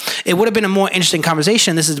people. It would have been a more interesting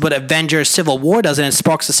conversation. This is what Avengers Civil War does, and it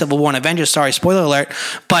sparks the Civil War in Avengers. Sorry, spoiler alert.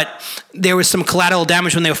 But there was some collateral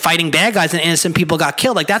damage when they were fighting bad guys and innocent people got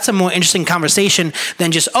killed. That's a more interesting conversation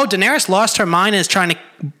than just, Daenerys lost her mind and is trying to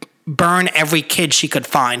burn every kid she could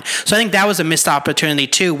find. So I think that was a missed opportunity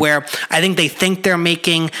too, where I think they think they're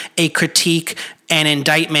making a critique and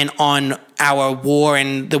indictment on our war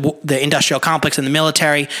and the industrial complex and the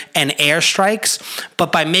military and airstrikes,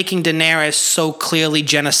 but by making Daenerys so clearly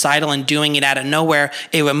genocidal and doing it out of nowhere,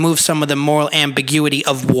 it removes some of the moral ambiguity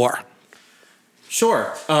of war.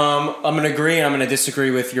 Sure. I'm going to agree and I'm going to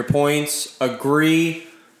disagree with your points. Agree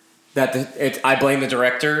that I blame the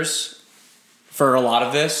directors for a lot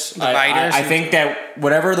of this. I think that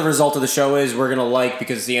whatever the result of the show is, we're going to like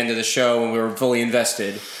because it's the end of the show and we were fully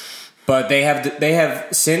invested. But they have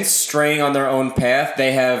since straying on their own path,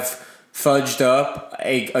 they have fudged up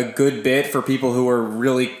a good bit for people who were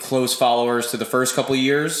really close followers to the first couple of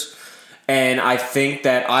years. And I think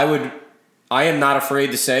that I am not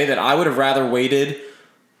afraid to say that I would have rather waited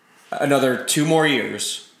another 2 more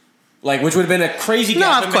years. Like, which would have been a crazy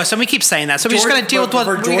gap. No, of course, and we keep saying that. So we just got to deal with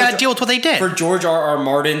what they did. For George R.R.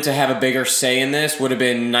 Martin to have a bigger say in this would have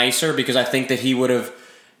been nicer because I think that he would have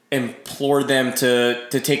implored them to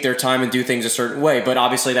take their time and do things a certain way. But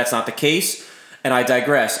obviously that's not the case, and I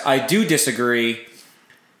digress. I do disagree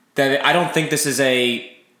that I don't think this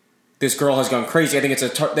girl has gone crazy. I think it's a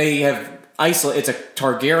Targaryen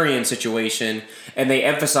situation, and they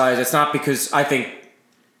emphasize it's not because I think,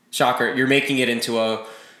 shocker, you're making it into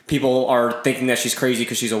people are thinking that she's crazy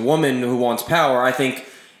because she's a woman who wants power. I think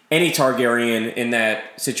any Targaryen in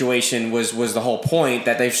that situation was the whole point,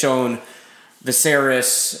 that they've shown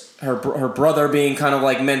Viserys, her brother being kind of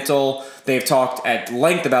like mental. They've talked at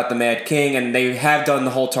length about the Mad King, and they have done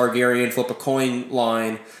the whole Targaryen flip a coin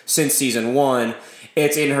line since season 1.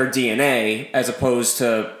 It's in her DNA as opposed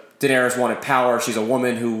to Daenerys wanted power. She's a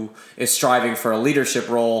woman who is striving for a leadership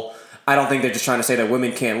role. I don't think they're just trying to say that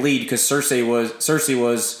women can't lead because Cersei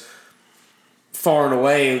was far and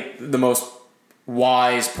away the most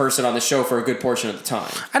wise person on the show for a good portion of the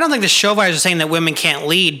time. I don't think the show writers are saying that women can't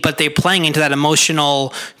lead, but they're playing into that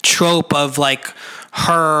emotional trope of like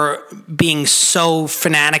her being so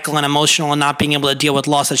fanatical and emotional and not being able to deal with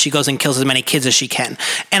loss that she goes and kills as many kids as she can.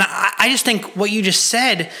 And I just think what you just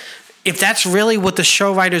said, if that's really what the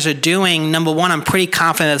show writers are doing, number one, I'm pretty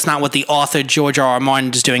confident that's not what the author George R.R.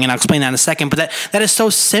 Martin is doing, and I'll explain that in a second. But that is so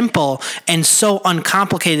simple and so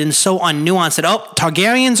uncomplicated and so unnuanced that,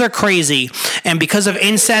 Targaryens are crazy, and because of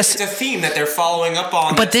incest... It's a theme that they're following up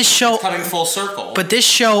on, but this show... coming full circle. But this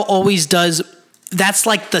show always does... That's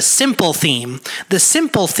like the simple theme. The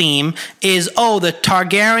simple theme is, the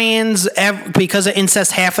Targaryens, because of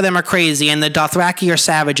incest, half of them are crazy, and the Dothraki are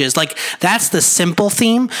savages. Like, that's the simple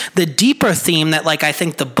theme. The deeper theme that, like, I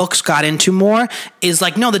think the books got into more is,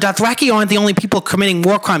 like, no, the Dothraki aren't the only people committing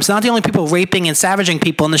war crimes. They're not the only people raping and savaging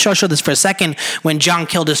people. And the show showed this for a second when Jon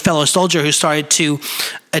killed his fellow soldier who started to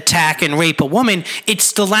attack and rape a woman.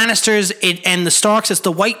 It's the Lannisters and the Starks. It's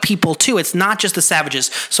the white people too. It's not just the savages.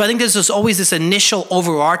 So I think there's always this initial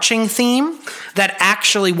overarching theme that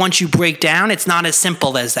actually, once you break down, it's not as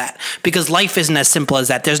simple as that, because life isn't as simple as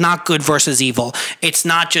that. There's not good versus evil. It's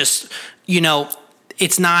not just,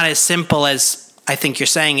 it's not as simple as I think you're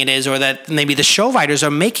saying it is, or that maybe the show writers are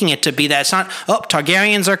making it to be that. It's not,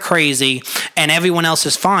 Targaryens are crazy and everyone else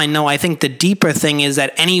is fine. No, I think the deeper thing is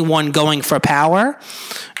that anyone going for power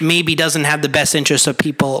maybe doesn't have the best interests of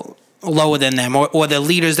people lower than them, or the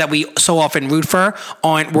leaders that we so often root for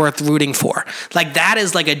aren't worth rooting for. Like, that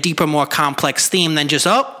is like a deeper, more complex theme than just,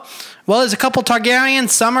 there's a couple Targaryens,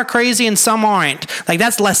 some are crazy and some aren't. Like,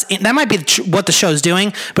 that's less, that might be what the show's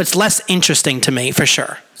doing, but it's less interesting to me, for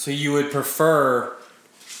sure. So you would prefer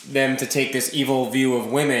them to take this evil view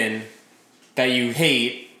of women that you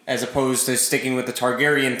hate, as opposed to sticking with the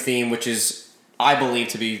Targaryen theme, which is, I believe,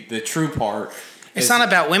 to be the true part. It's not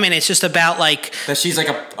about women, it's just about, like... That she's like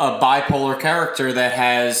a bipolar character that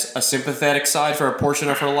has a sympathetic side for a portion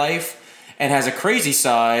of her life and has a crazy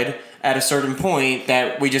side at a certain point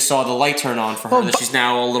that we just saw the light turn on for her, that she's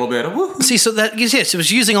now a little bit of woo. See, so that, yes, it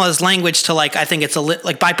was using all this language to, like, I think it's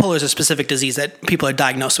like bipolar is a specific disease that people are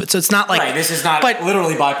diagnosed with. So it's not like... Right, this is not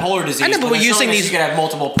literally bipolar disease. I know, but we're using these... You can have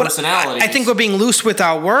multiple personalities. I think we're being loose with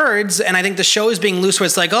our words, and I think the show is being loose where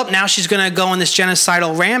it's like, now she's going to go on this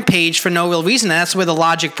genocidal rampage for no real reason, and that's where the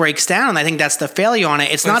logic breaks down, and I think that's the failure on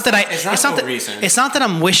it. It's not that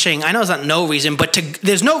I'm wishing... I know it's not no reason, but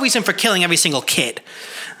there's no reason for killing every single kid.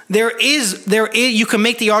 There is. You can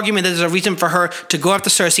make the argument that there's a reason for her to go after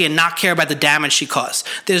Cersei and not care about the damage she caused.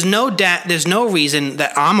 There's no reason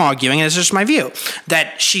that I'm arguing, and it's just my view,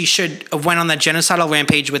 that she should have went on that genocidal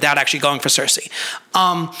rampage without actually going for Cersei.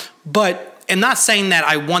 But I'm not saying that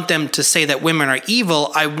I want them to say that women are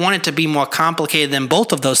evil. I want it to be more complicated than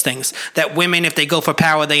both of those things. That women, if they go for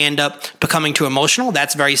power, they end up becoming too emotional.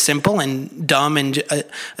 That's very simple and dumb and a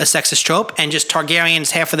sexist trope. And just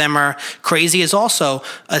Targaryens, half of them are crazy, is also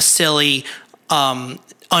a silly,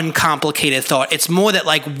 uncomplicated thought. It's more that,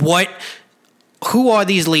 like, who are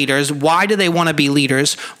these leaders? Why do they want to be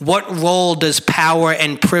leaders? What role does power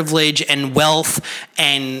and privilege and wealth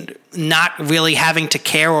and not really having to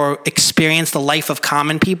care or experience the life of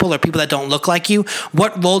common people or people that don't look like you?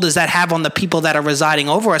 What role does that have on the people that are residing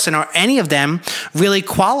over us? And are any of them really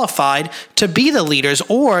qualified to be the leaders?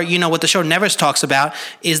 Or, what the show never talks about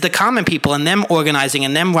is the common people and them organizing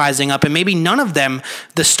and them rising up. And maybe none of them,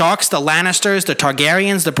 the Starks, the Lannisters, the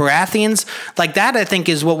Targaryens, the Baratheons, like that, I think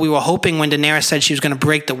is what we were hoping when Daenerys said she was going to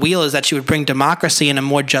break the wheel, is that she would bring democracy and a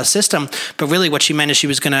more just system. But really what she meant is she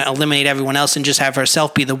was going to eliminate everyone else and just have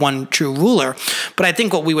herself be the one true ruler. But I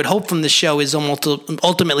think what we would hope from the show is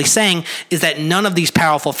ultimately saying is that none of these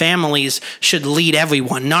powerful families should lead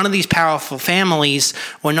everyone. None of these powerful families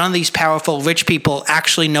or none of these powerful rich people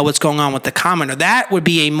actually know what's going on with the commoner. That would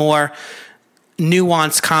be a more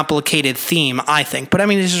nuanced, complicated theme, I think. But I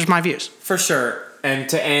mean, these are my views. For sure. And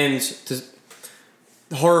to end,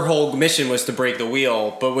 her whole mission was to break the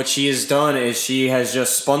wheel. But what she has done is she has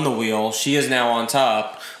just spun the wheel. She is now on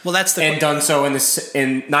top. Well, that's the and done so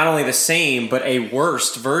in not only the same but a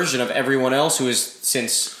worse version of everyone else who has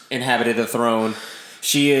since inhabited the throne.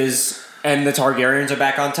 She is, and the Targaryens are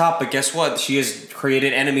back on top. But guess what? She has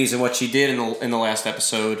created enemies in what she did in the last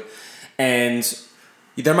episode, and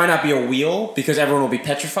there might not be a wheel because everyone will be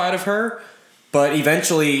petrified of her. But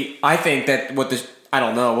eventually, I think that I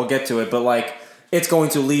don't know. We'll get to it, but like it's going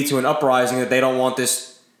to lead to an uprising that they don't want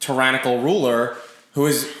this tyrannical ruler who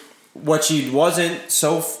is. What she wasn't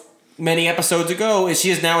so many episodes ago is she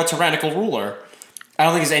is now a tyrannical ruler. I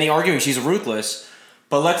don't think there's any arguing she's ruthless.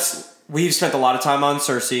 But we've spent a lot of time on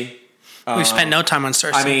Cersei. We've spent no time on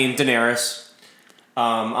Cersei. I mean, Daenerys.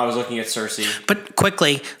 I was looking at Cersei. But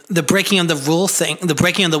quickly, the breaking of the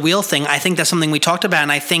wheel thing, I think that's something we talked about,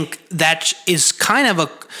 and I think that is kind of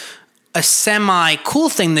a semi-cool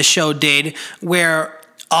thing the show did, where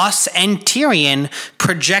us and Tyrion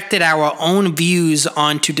projected our own views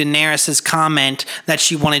onto Daenerys' comment that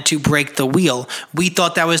she wanted to break the wheel. We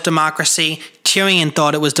thought that was democracy. Tyrion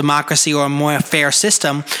thought it was democracy or a more fair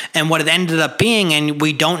system. And what it ended up being, and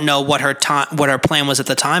we don't know what her plan was at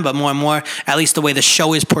the time, but more and more, at least the way the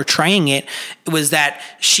show is portraying it, was that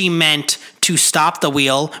she meant to stop the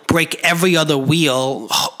wheel, break every other wheel,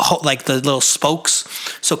 like the little spokes.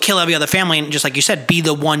 So kill every other family and, just like you said, be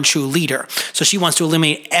the one true leader. So she wants to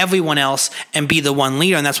eliminate everyone else and be the one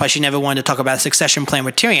leader, and that's why she never wanted to talk about a succession plan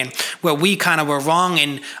with Tyrion, where we kind of were wrong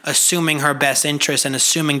in assuming her best interest and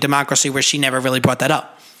assuming democracy, where she never really brought that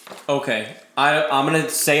up. Okay. I'm going to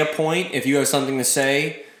say a point. If you have something to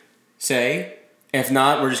say. If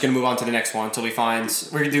not, we're just going to move on to the next one until we find...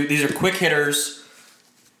 We're going to do... These are quick hitters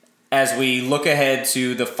as we look ahead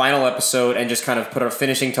to the final episode and just kind of put our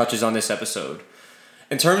finishing touches on this episode.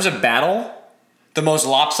 In terms of battle, the most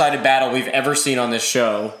lopsided battle we've ever seen on this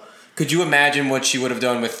show, could you imagine what she would have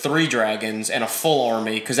done with 3 dragons and a full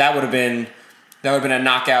army? Because that would have been a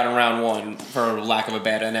knockout in round 1, for lack of a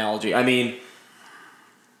bad analogy. I mean,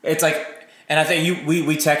 it's like, and I think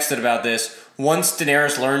we texted about this. Once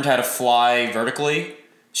Daenerys learned how to fly vertically,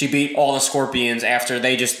 she beat all the Scorpions after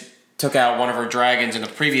they just took out one of her dragons in the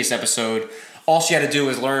previous episode. All she had to do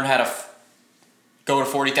was learn how to go to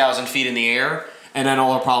 40,000 feet in the air, and then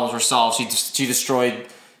all her problems were solved. She destroyed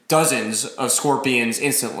dozens of Scorpions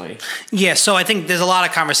instantly. Yeah, so I think there's a lot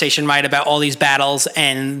of conversation, right, about all these battles,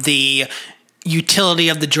 and the utility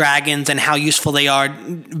of the dragons and how useful they are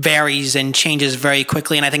varies and changes very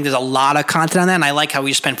quickly, and I think there's a lot of content on that, and I like how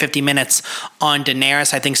we spent 50 minutes on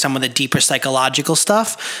Daenerys. I think some of the deeper psychological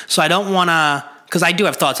stuff. So I don't want to... Because I do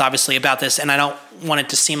have thoughts, obviously, about this, and I don't want it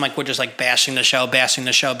to seem like we're just like bashing the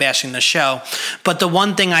show. But the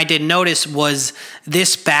one thing I did notice was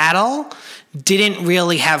this battle didn't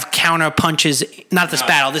really have counter punches. Not this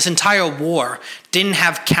battle, this entire war didn't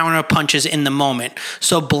have counter punches in the moment.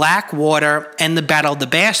 So Blackwater and the Battle of the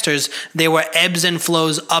Bastards, there were ebbs and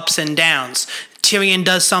flows, ups and downs. Tyrion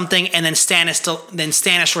does something, and then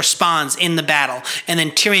Stannis responds in the battle, and then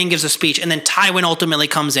Tyrion gives a speech, and then Tywin ultimately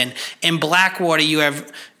comes in. In Blackwater, you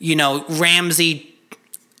have, Ramsay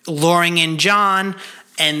luring in Jon,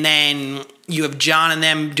 and then you have Jon and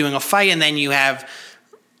them doing a fight, and then you have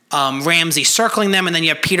Ramsay circling them, and then you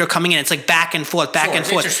have Peter coming in. It's like back and forth.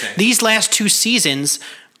 These last 2 seasons,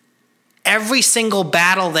 every single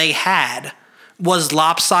battle they had was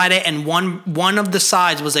lopsided, and one of the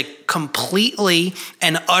sides was like completely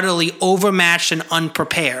and utterly overmatched and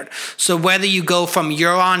unprepared. So whether you go from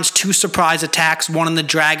Euron's 2 surprise attacks, one on the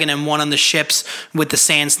dragon and one on the ships with the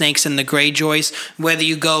Sand Snakes and the Greyjoys, whether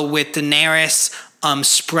you go with Daenerys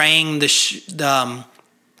spraying the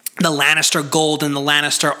Lannister gold in the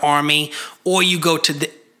Lannister army, or you go to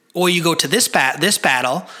this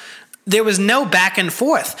battle, there was no back and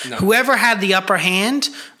forth. No. Whoever had the upper hand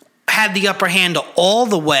had the upper hand all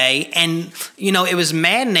the way, and it was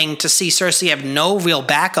maddening to see Cersei have no real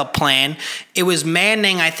backup plan. It was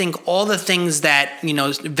maddening, I think, all the things that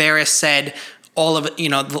Varys said all of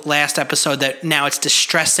the last episode, that now it's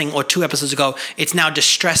distressing, or 2 episodes ago, it's now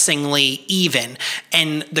distressingly even.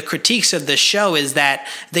 And the critiques of the show is that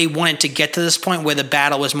they wanted to get to this point where the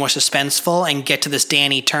battle was more suspenseful and get to this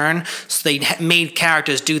Dany turn. So they made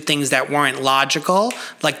characters do things that weren't logical,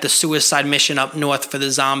 like the suicide mission up north for the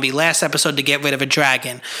zombie last episode to get rid of a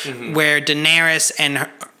dragon, where Daenerys and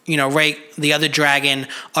Ray, the other dragon,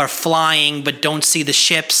 are flying but don't see the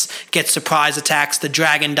ships, get surprise attacks, the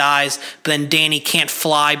dragon dies, but then Dany can't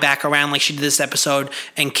fly back around like she did this episode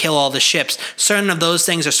and kill all the ships. Certain of those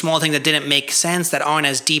things are small things that didn't make sense, that aren't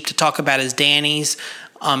as deep to talk about as Dany's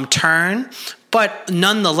turn, but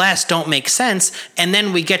nonetheless don't make sense. And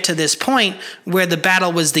then we get to this point where the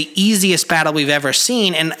battle was the easiest battle we've ever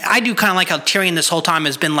seen. And I do kind of like how Tyrion this whole time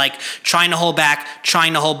has been like trying to hold back.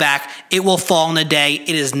 It will fall in a day.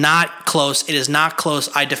 It is not close.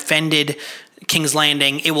 I defended King's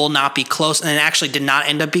Landing. It will not be close. And it actually did not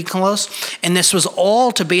end up being close. And this was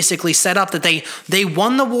all to basically set up that they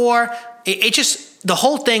won the war. The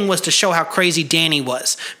whole thing was to show how crazy Dany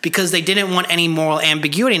was, because they didn't want any moral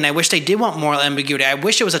ambiguity, and I wish they did want moral ambiguity. I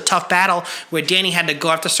wish it was a tough battle where Dany had to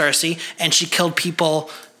go after Cersei and she killed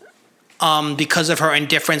people because of her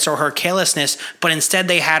indifference or her carelessness, but instead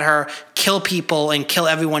they had her kill people and kill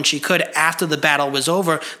everyone she could after the battle was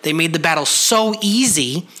over. They made the battle so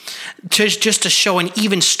easy just to show an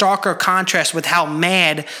even starker contrast with how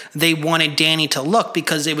mad they wanted Dany to look,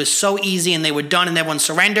 because it was so easy and they were done and everyone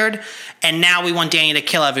surrendered, and now we want Dany to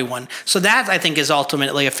kill everyone. So that, I think, is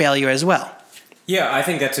ultimately a failure as well. Yeah, I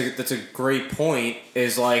think that's a great point,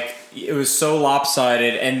 is like it was so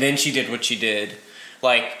lopsided, and then she did what she did.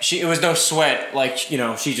 Like, it was no sweat. Like, she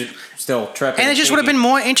just still trepid. And it just would have been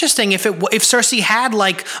more interesting if Cersei had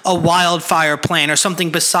like a wildfire plan or something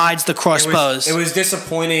besides the crossbows. It was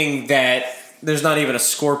disappointing that there's not even a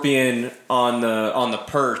scorpion on the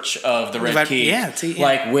perch of the Red Keep. Yeah.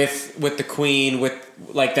 Like with the queen, with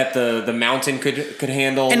like that the mountain could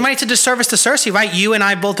handle. And it's a disservice to Cersei, right? You and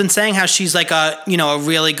I have both been saying how she's like a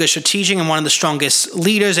really good strategic and one of the strongest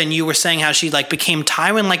leaders, and you were saying how she like became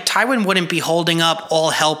Tywin. Like Tywin wouldn't be holding up all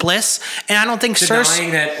helpless, and I don't think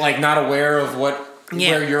Cersei that, like, not aware of where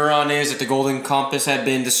Euron is, if the Golden Compass had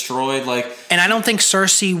been destroyed, and I don't think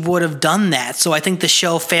Cersei would have done that. So I think the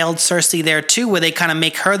show failed Cersei there too, where they kind of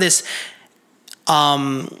make her this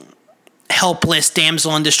helpless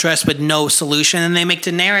damsel in distress with no solution, and they make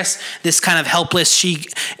Daenerys this kind of helpless. She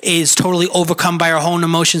is totally overcome by her own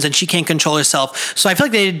emotions and she can't control herself. So I feel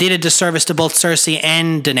like they did a disservice to both Cersei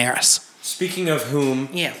and Daenerys. Speaking of whom,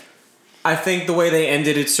 I think the way they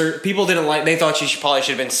ended it, people didn't like. They thought she probably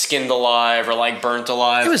should have been skinned alive or like burnt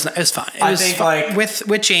alive. It was fine. I think fine.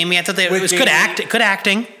 With Jaime, I thought it was good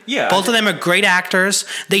acting. Yeah, both of them are great actors.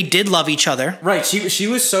 They did love each other. Right. She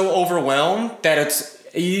was so overwhelmed that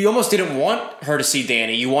you almost didn't want her to see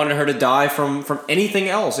Dany. You wanted her to die from anything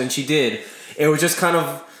else, and she did. It was just kind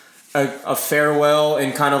of a farewell,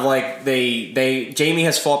 and kind of like Jaime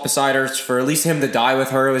has fought beside her, for at least him to die with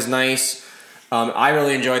her. It was nice. I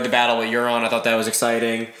really enjoyed the battle with Euron. I thought that was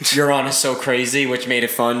exciting. Euron is so crazy, which made it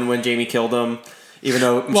fun when Jaime killed him. Even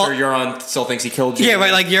though I'm sure Euron still thinks he killed Jaime. Yeah,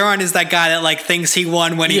 right. Like Euron is that guy that like thinks he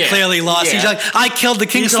won when he clearly lost. Yeah. He's like, I killed the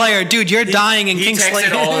Kingslayer, dude. You're dying in Kingslayer. He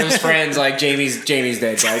texted all his friends like, Jaime's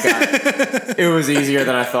dead. I got it. It was easier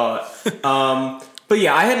than I thought. But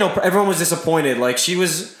yeah, everyone was disappointed. Like she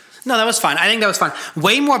was. No, that was fine. I think that was fine.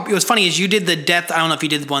 Way more. It was funny is you did the death. I don't know if you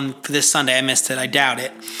did one for this Sunday. I missed it. I doubt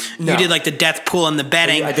it. No. You did like the death pool and the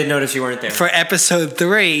betting. I did notice you weren't there for episode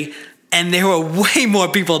 3. And there were way more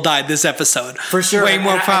people died this episode. For sure. Way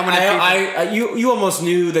more prominent people. You almost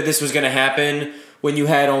knew that this was going to happen when you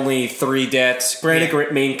had only 3 deaths.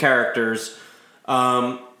 Granted, main characters.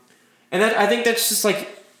 And I think that's just like,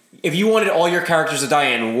 if you wanted all your characters to die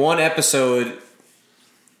in one episode,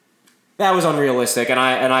 that was unrealistic, and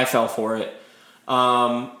I fell for it.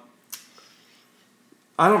 I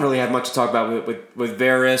don't really have much to talk about with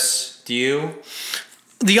Varys. Do you?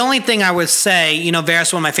 The only thing I would say, Varys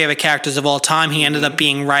is one of my favorite characters of all time. He ended up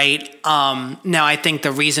being right. Now, I think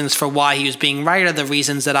the reasons for why he was being right are the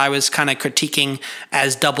reasons that I was kind of critiquing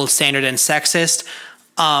as double standard and sexist.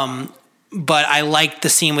 But I liked the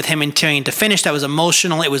scene with him and Tyrion to finish. That was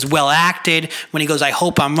emotional. It was well acted. When he goes, I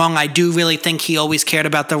hope I'm wrong. I do really think he always cared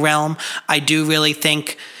about the realm. I do really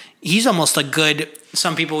think, he's almost a good,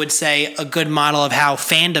 some people would say, a good model of how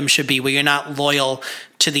fandom should be, where you're not loyal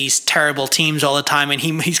to these terrible teams all the time, and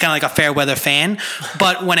he's kind of like a fair weather fan.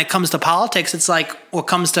 But when it comes to politics, it's like, or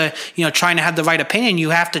comes to, you know, trying to have the right opinion,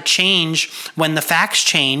 you have to change when the facts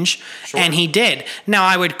change. Sure. And he did. Now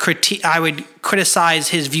I would criticize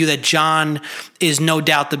his view that Jon is no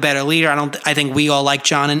doubt the better leader. I think we all like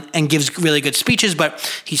Jon and gives really good speeches,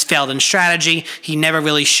 but he's failed in strategy. He never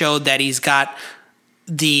really showed that he's got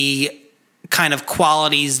the kind of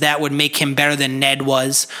qualities that would make him better than Ned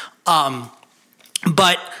was.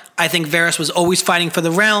 But I think Varys was always fighting for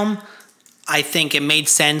the realm. I think it made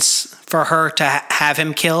sense for her to have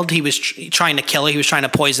him killed. He was trying to kill her. He was trying to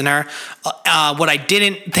poison her. What I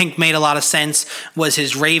didn't think made a lot of sense was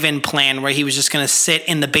his Raven plan, where he was just going to sit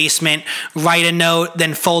in the basement, write a note,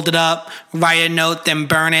 then fold it up, write a note, then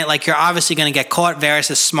burn it. Like, you're obviously going to get caught.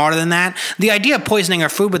 Varys is smarter than that. The idea of poisoning her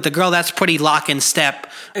food with the girl, that's pretty lock in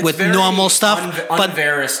step with normal stuff.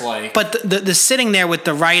 Un-Varys-like. But the sitting there with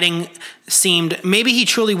the writing seemed, maybe he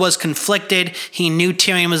truly was conflicted. He knew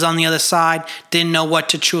Tyrion was on the other side, didn't know what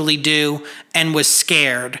to truly do, and was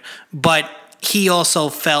scared. But he also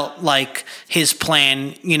felt like his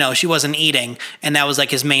plan, you know, she wasn't eating, and that was like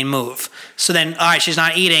his main move. So then, all right, she's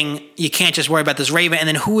not eating, you can't just worry about this Raven, and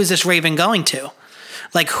then who is this Raven going to?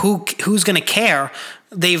 Like, who's going to care?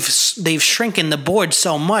 They've shrunken the board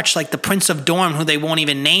so much. Like the Prince of Dorne, who they won't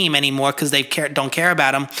even name anymore because they don't care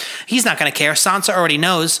about him. He's not going to care. Sansa already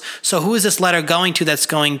knows. So who is this letter going to that's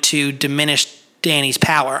going to diminish Dany's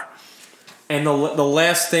power? And the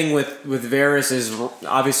last thing with Varys is,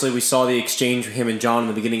 obviously we saw the exchange with him and Jon in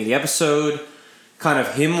the beginning of the episode. Kind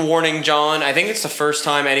of him warning Jon. I think it's the first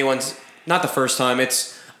time not the first time,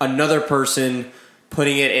 it's another person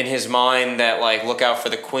putting it in his mind that, like, look out for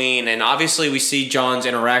the queen. And obviously we see Jon's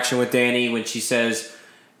interaction with Dany when she says,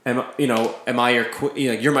 am I your queen?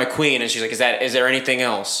 You know, you're my queen. And she's like, is there anything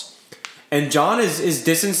else? And Jon is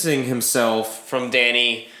distancing himself from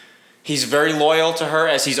Dany. He's very loyal to her,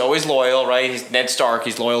 as he's always loyal, right? He's Ned Stark.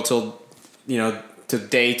 He's loyal till, to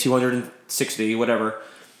day 260, whatever.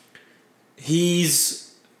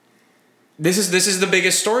 This is the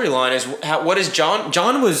biggest storyline, is what is Jon?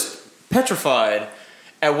 Jon was petrified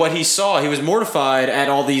at what he saw. He was mortified at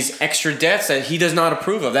all these extra deaths that he does not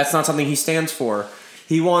approve of. That's not something he stands for.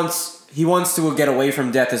 He wants to get away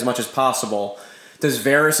from death as much as possible. Does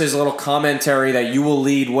Varys' little commentary that you will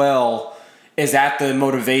lead well, is that the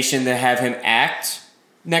motivation to have him act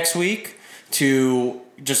next week to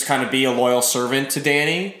just kind of be a loyal servant to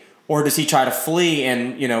Dany? Or does he try to flee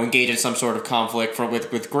and, engage in some sort of conflict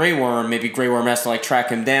with Grey Worm? Maybe Grey Worm has to track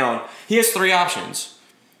him down. He has three options.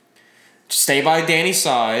 Stay by Dany's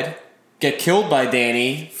side, get killed by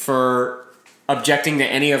Dany for objecting to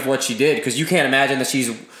any of what she did, because you can't imagine that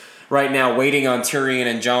she's right now waiting on Tyrion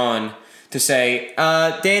and Jon to say,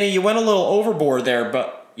 Dany, you went a little overboard there,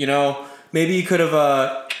 but, maybe you could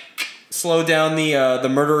have slowed down the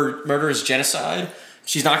murderous genocide.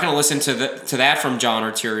 She's not going to listen to that from Jon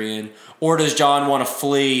or Tyrion. Or does Jon want to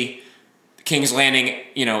flee King's Landing,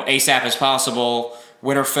 ASAP as possible,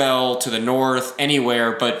 Winterfell to the north,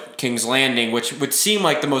 anywhere but King's Landing, which would seem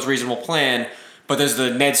like the most reasonable plan, but does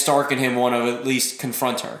the Ned Stark in him want to at least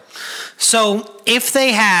confront her? So if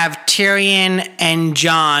they have Tyrion and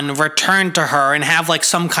Jon return to her and have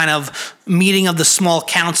some kind of meeting of the small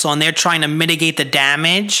council and they're trying to mitigate the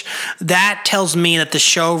damage, that tells me that the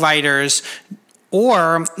show writers,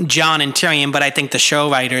 or Jon and Tyrion, but I think the show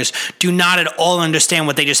writers, do not at all understand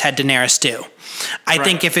what they just had Daenerys do. I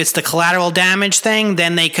think if it's the collateral damage thing,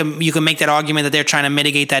 then you can make that argument that they're trying to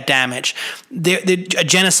mitigate that damage. A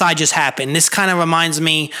genocide just happened. This kind of reminds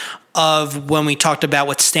me of when we talked about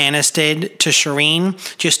what Stannis did to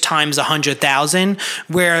Shireen, just times 100,000,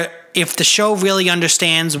 where if the show really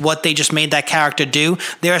understands what they just made that character do,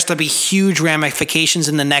 there has to be huge ramifications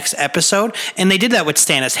in the next episode. And they did that with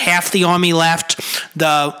Stannis. Half the army left,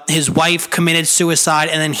 his wife committed suicide,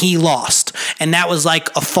 and then he lost. And that was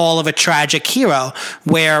like a fall of a tragic hero,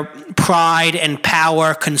 where pride and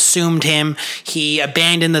power consumed him. He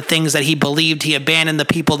abandoned the things that he believed. He abandoned the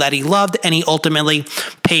people that he loved, and he ultimately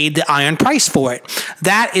paid the iron price for it.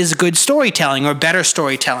 That is good storytelling, or better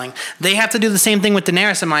storytelling. They have to do the same thing with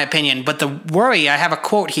Daenerys, in my opinion. But the worry, I have a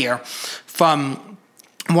quote here from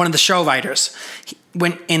one of the show writers.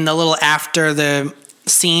 When in the little after the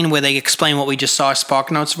scene where they explain what we just saw,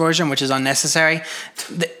 Spark Notes version, which is unnecessary,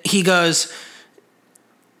 he goes,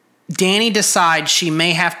 Dany decides she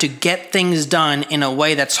may have to get things done in a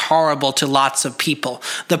way that's horrible to lots of people.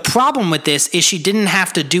 The problem with this is she didn't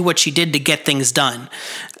have to do what she did to get things done.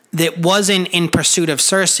 that wasn't in pursuit of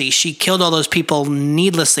Cersei. She killed all those people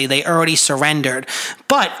needlessly. They already surrendered.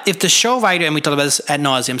 But if the show writer, and we talked about this ad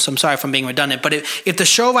nauseum, so I'm sorry if I'm being redundant, but if the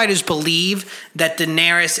show writers believe that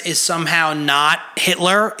Daenerys is somehow not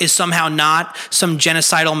Hitler, is somehow not some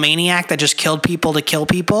genocidal maniac that just killed people to kill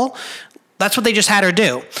people, that's what they just had her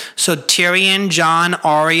do. So Tyrion, Jon,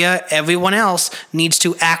 Arya, everyone else needs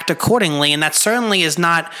to act accordingly, and that certainly is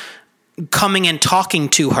not coming and talking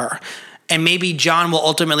to her. And maybe Jon will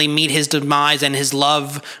ultimately meet his demise and his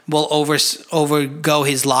love will overgo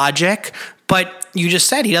his logic. But you just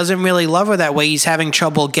said he doesn't really love her that way. He's having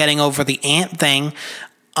trouble getting over the ant thing.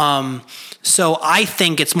 So I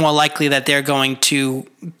think it's more likely that they're going to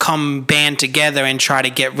come band together and try to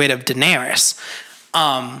get rid of Daenerys.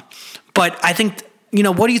 But I think,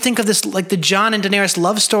 what do you think of this, like the Jon and Daenerys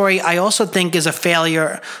love story? I also think is a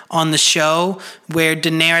failure on the show where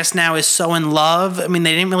Daenerys now is so in love. I mean,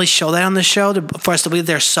 they didn't really show that on the show for us to believe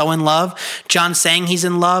they're so in love. Jon's saying he's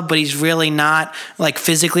in love, but he's really not like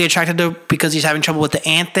physically attracted to her because he's having trouble with the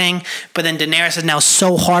ant thing. But then Daenerys is now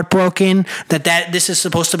so heartbroken that this is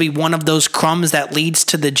supposed to be one of those crumbs that leads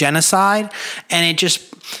to the genocide. And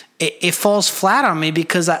it falls flat on me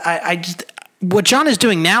because I just... What Jon is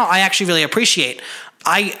doing now, I actually really appreciate.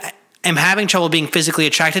 I am having trouble being physically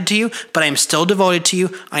attracted to you, but I am still devoted to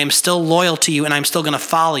you. I am still loyal to you, and I'm still going to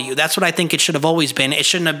follow you. That's what I think it should have always been. It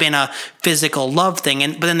shouldn't have been a physical love thing.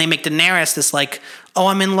 But then they make Daenerys this like, oh,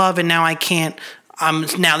 I'm in love, and now I can't.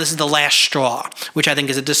 Now this is the last straw, which I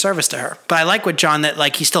think is a disservice to her. But I like with Jon that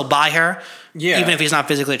like he's still by her, even if he's not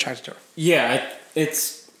physically attracted to her. Yeah,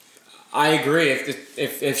 I agree.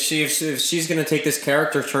 If she's going to take this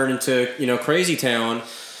character turn into Crazy Town,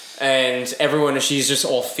 and she's just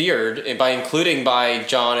all feared, including by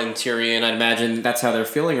Jon and Tyrion, I'd imagine that's how they're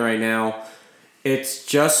feeling right now. It's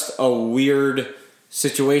just a weird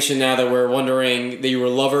situation now that we're wondering that you were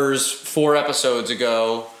lovers 4 episodes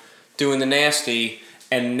ago, doing the nasty,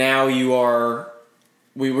 and now you are.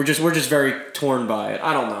 We're just very torn by it.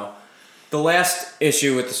 I don't know. The last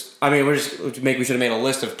issue with this, I mean, we should have made a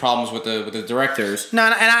list of problems with the directors. No,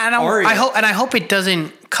 I hope it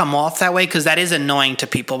doesn't come off that way because that is annoying to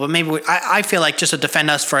people. But maybe I feel like just to defend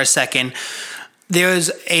us for a second, there's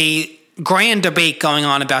a grand debate going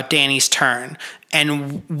on about Dany's turn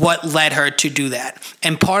and what led her to do that.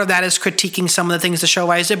 And part of that is critiquing some of the things the show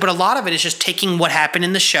writers did, but a lot of it is just taking what happened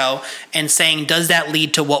in the show and saying, does that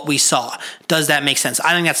lead to what we saw? Does that make sense?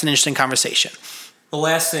 I think that's an interesting conversation. The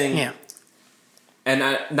last thing. Yeah. And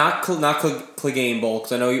not Clegane Bowl,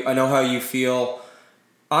 because I know how you feel.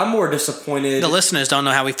 I'm more disappointed. The listeners don't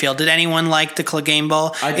know how we feel. Did anyone like the Clegane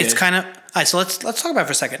Bowl? I did. It's kind of... All right, so let's talk about it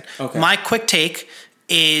for a second. Okay. My quick take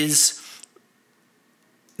is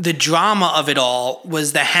the drama of it all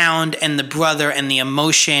was the Hound and the brother and the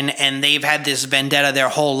emotion, and they've had this vendetta their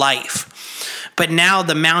whole life. But now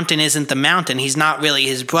the Mountain isn't the Mountain. He's not really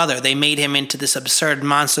his brother. They made him into this absurd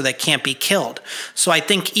monster that can't be killed. So I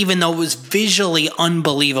think even though it was visually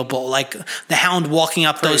unbelievable, like the Hound walking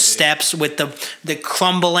up those steps with the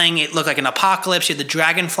crumbling, it looked like an apocalypse. You had the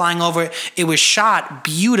dragon flying over it. It was shot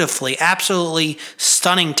beautifully, absolutely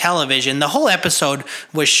stunning television. The whole episode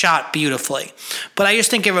was shot beautifully. But I just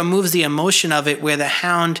think it removes the emotion of it where the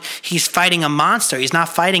Hound, he's fighting a monster. He's not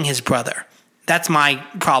fighting his brother. That's my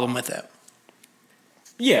problem with it.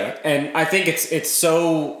 Yeah, and I think it's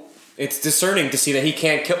discerning to see that he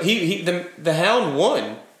can't kill. The Hound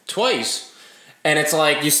won twice, and it's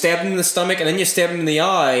like you stabbed him in the stomach and then you stabbed him in the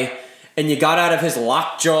eye, and you got out of his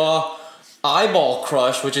lockjaw eyeball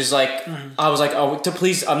crush, which is like I was like, oh,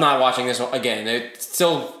 please, I'm not watching this again. It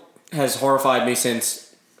still has horrified me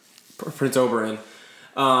since Prince Oberyn.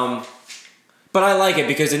 But I like it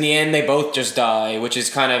because in the end they both just die, which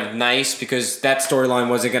is kind of nice because that storyline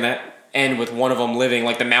wasn't gonna end with one of them living.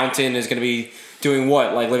 Like the Mountain is going to be doing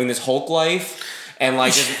what? Like living this Hulk life and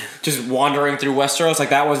like just wandering through Westeros. Like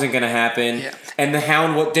that wasn't going to happen. Yeah. And the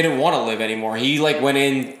Hound didn't want to live anymore. He like went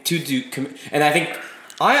in to do. And I think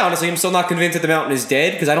I honestly am still not convinced that the Mountain is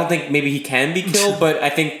dead because I don't think maybe he can be killed. But I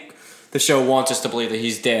think the show wants us to believe that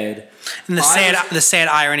he's dead. And the sad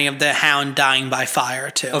irony of the Hound dying by fire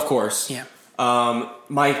too. Of course. Yeah.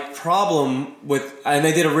 My problem with, and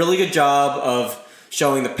they did a really good job of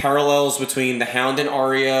showing the parallels between the Hound and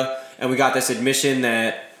Arya, and we got this admission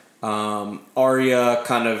that Arya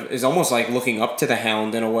kind of is almost like looking up to the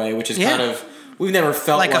Hound in a way, which is kind of, we've never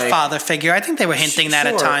felt like a father figure. I think they were hinting that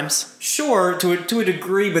at times. Sure, to a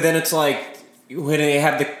degree, but then it's like when they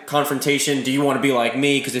have the confrontation, do you want to be like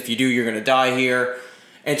me? Because if you do, you're going to die here.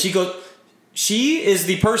 And she goes, she is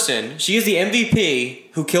the person, she is the MVP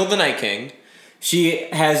who killed the Night King. She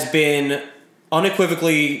has been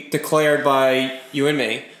unequivocally declared by you and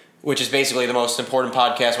me which is basically the most important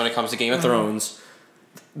podcast when it comes to Game of Thrones,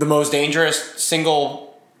 the most dangerous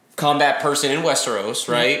single combat person in Westeros,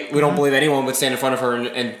 right? We don't believe anyone would stand in front of her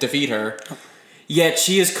and defeat her. Yet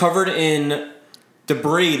she is covered in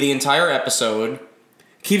debris the entire episode,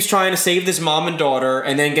 keeps trying to save this mom and daughter,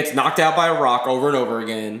 and then gets knocked out by a rock over and over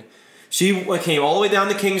again. She came all the way down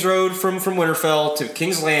the King's Road from Winterfell to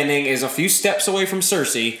King's Landing, is a few steps away from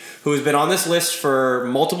Cersei, who has been on this list for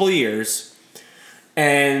multiple years.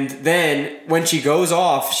 And then when she goes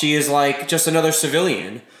off, she is like just another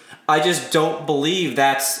civilian. I just don't believe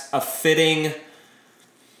that's a fitting,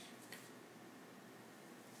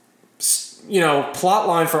 plot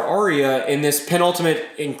line for Arya in this penultimate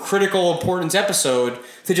and critical importance episode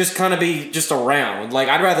to just kind of be just around. Like,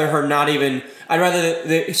 I'd rather her not even... I'd rather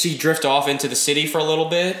that she drift off into the city for a little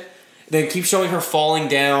bit than keep showing her falling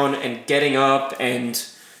down and getting up and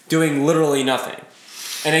doing literally nothing.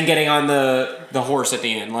 And then getting on the horse at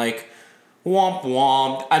the end. Like, womp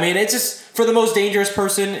womp. I mean, it's just... For the most dangerous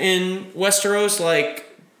person in Westeros,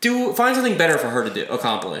 like, find something better for her to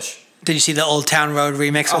accomplish. Did you see the Old Town Road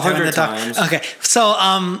remix? 100 times. Okay, so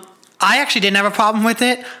I actually didn't have a problem with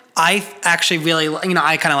it. I actually really,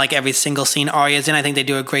 I kind of like every single scene Arya's in. I think they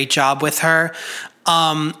do a great job with her.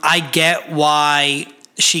 I get why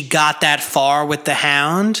she got that far with the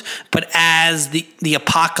Hound, but as the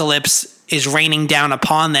apocalypse is raining down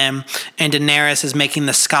upon them and Daenerys is making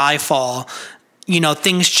the sky fall,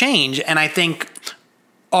 things change. And I think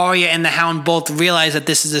Arya and the Hound both realize that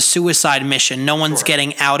this is a suicide mission. No one's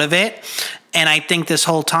getting out of it. And I think this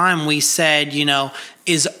whole time we said,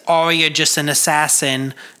 is Arya just an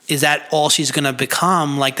assassin? Is that all she's going to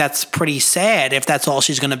become? Like, that's pretty sad if that's all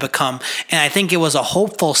she's going to become. And I think it was a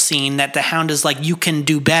hopeful scene that the Hound is like, you can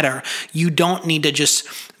do better. You don't need to just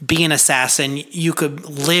be an assassin. You could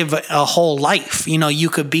live a whole life. You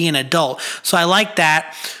could be an adult. So I like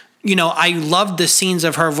that. I loved the scenes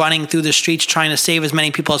of her running through the streets trying to save as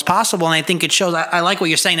many people as possible. And I think it shows, I like what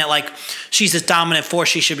you're saying, that like she's this dominant force,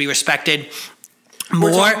 she should be respected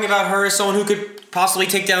more. We're talking about her as someone who could possibly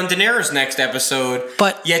take down Daenerys next episode,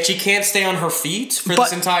 but yet she can't stay on her feet for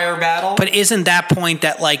this entire battle. But isn't that point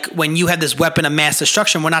that like when you have this weapon of mass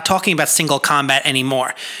destruction, we're not talking about single combat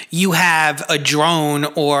anymore. You have a drone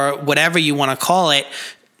or whatever you want to call it,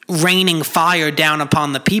 raining fire down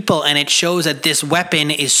upon the people, and it shows that this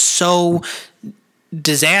weapon is so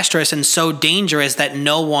disastrous and so dangerous that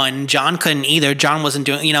Jon couldn't either. Jon wasn't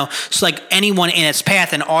doing, so like anyone in its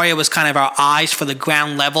path, and Arya was kind of our eyes for the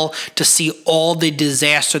ground level to see all the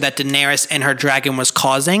disaster that Daenerys and her dragon was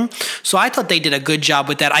causing. So I thought they did a good job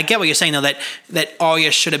with that. I get what you're saying though, that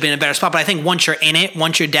Arya should have been in a better spot, but I think once you're in it,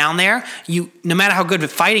 once you're down there, no matter how good at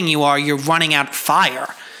fighting you are, you're running out of fire.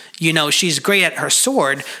 She's great at her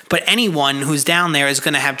sword, but anyone who's down there is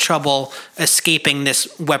going to have trouble escaping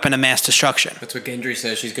this weapon of mass destruction. That's what Gendry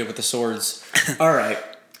says. She's good with the swords. All right.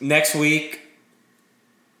 Next week,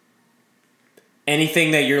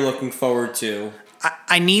 anything that you're looking forward to?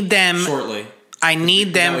 I need them... Shortly. I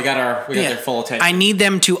need them... We got their full attention. I need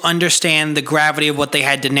them to understand the gravity of what they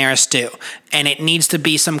had Daenerys do. And it needs to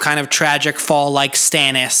be some kind of tragic fall like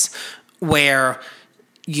Stannis, where,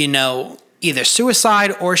 either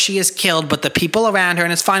suicide or she is killed, but the people around her,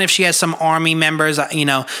 and it's fine if she has some army members, the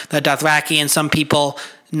Dothraki and some people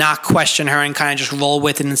not question her and kind of just roll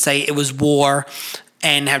with it and say it was war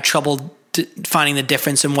and have trouble finding the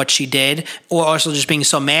difference in what she did, or also just being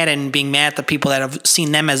so mad and being mad at the people that have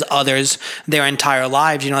seen them as others their entire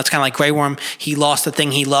lives. It's kind of like Grey Worm. He lost the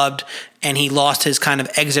thing he loved, and he lost his kind of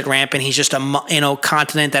exit ramp, and he's just a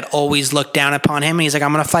continent that always looked down upon him, and he's like,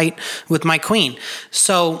 I'm going to fight with my queen.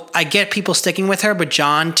 So I get people sticking with her, but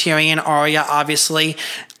Jon, Tyrion, Arya, obviously,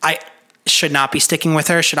 I should not be sticking with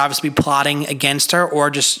her, should obviously be plotting against her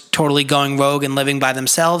or just totally going rogue and living by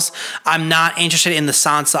themselves. I'm not interested in the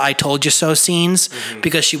Sansa I told you so scenes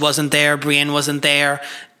because she wasn't there, Brienne wasn't there,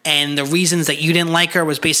 and the reasons that you didn't like her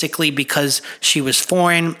was basically because she was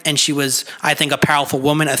foreign and she was, I think, a powerful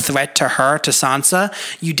woman, a threat to her, to Sansa.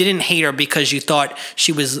 You didn't hate her because you thought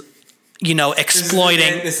she was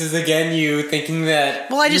exploiting. This is again you thinking that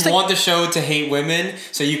you want the show to hate women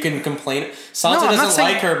so you can complain. Sansa doesn't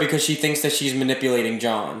like her because she thinks that she's manipulating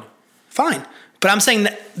Jon. Fine. But I'm saying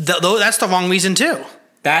that that's the wrong reason too.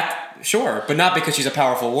 Sure, but not because she's a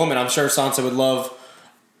powerful woman. I'm sure Sansa would love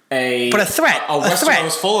a threat. A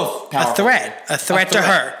Westeros full of powerful women. A threat to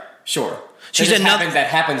her. Sure. That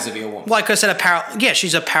happens to be a woman. Like I said,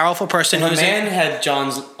 she's a powerful person. If a man had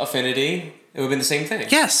Jon's affinity, it would have been the same thing.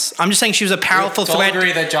 Yes, I'm just saying she was a powerful threat.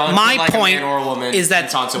 Agree that Jon My like point a man or a woman, is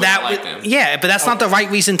that Sansa would not like them. Yeah, but that's not the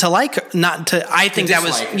right reason to like her. I think that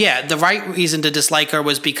was her. the right reason to dislike her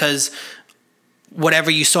was because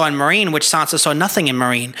whatever you saw in Meereen, which Sansa saw nothing in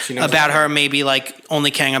Meereen about her maybe like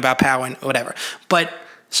only caring about power and whatever. But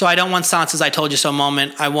so I don't want Sansa's "I told you so"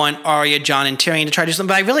 moment. I want Arya, Jon, and Tyrion to try to do something,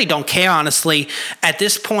 but I really don't care, honestly. At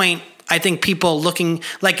this point, I think people looking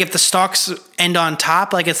like if the Starks end on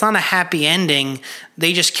top, like it's not a happy ending.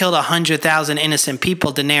 They just killed 100,000 innocent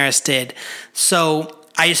people. Daenerys did. So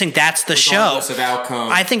I just think that's the show. Regardless of outcome.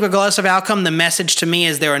 I think regardless of outcome, the message to me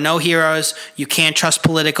is there are no heroes. You can't trust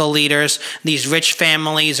political leaders. These rich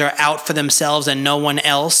families are out for themselves and no one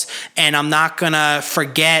else. And I'm not going to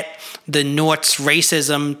forget the North's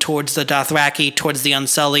racism towards the Dothraki, towards the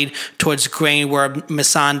Unsullied, towards Grey Worm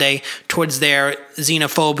Missandei, towards their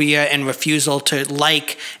xenophobia and refusal to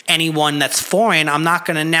like anyone that's foreign. I'm not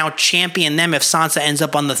going to now champion them if Sansa ends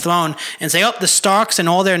up on the throne and say, oh, the Starks and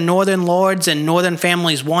all their northern lords and northern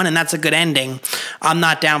families won, and that's a good ending. I'm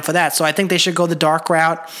not down for that. So I think they should go the dark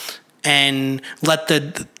route and let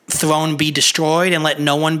the throne be destroyed and let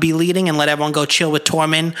no one be leading and let everyone go chill with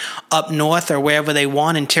Tormund up north or wherever they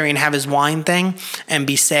want, and Tyrion have his wine thing and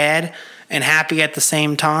be sad and happy at the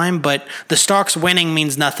same time. But the Starks winning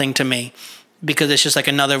means nothing to me because it's just like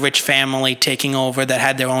another rich family taking over that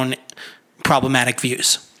had their own problematic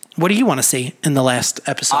views. What do you want to see in the last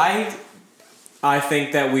episode? I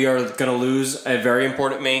think that we are going to lose a very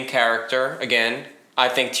important main character again. I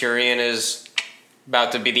think Tyrion is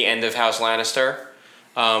about to be the end of House Lannister.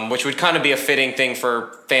 Which would kind of be a fitting thing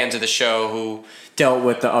for fans of the show who dealt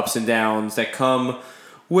with the ups and downs that come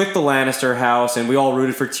with the Lannister house, and we all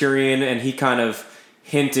rooted for Tyrion, and he kind of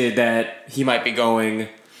hinted that he might be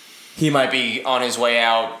on his way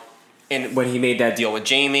out when he made that deal with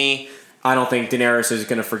Jaime. I don't think Daenerys is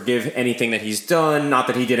going to forgive anything that he's done, not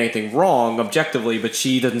that he did anything wrong objectively, but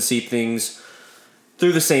she doesn't see things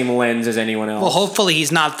through the same lens as anyone else. Well, hopefully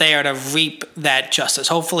he's not there to reap that justice.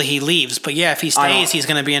 Hopefully he leaves. But yeah, if he stays, he's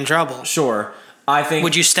going to be in trouble. Sure. I think.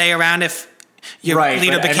 Would you stay around if your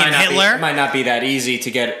leader became Hitler? It might not be that easy to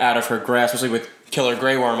get out of her grasp, especially with Killer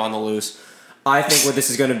Grey Worm on the loose. I think what this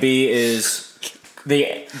is going to be is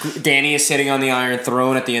Dany is sitting on the Iron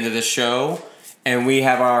Throne at the end of the show, and we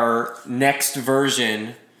have our next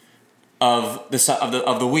version of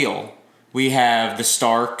the wheel. We have the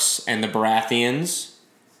Starks and the Baratheons.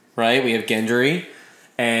 Right? We have Gendry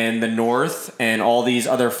and the North, and all these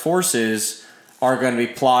other forces are going to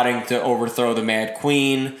be plotting to overthrow the Mad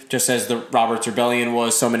Queen, just as the Robert's Rebellion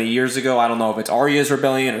was so many years ago. I don't know if it's Arya's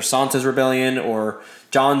Rebellion or Sansa's Rebellion or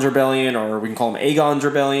Jon's Rebellion, or we can call him Aegon's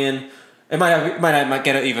Rebellion. It might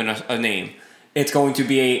get even a name. It's going to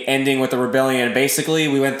be a ending with the rebellion. Basically,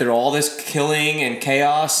 we went through all this killing and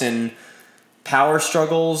chaos and power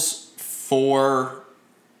struggles for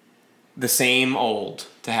the same old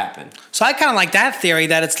to happen. So I kind of like that theory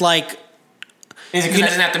that it's like... Is it because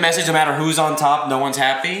isn't that the message? No matter who's on top, no one's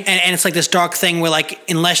happy? And it's like this dark thing where like,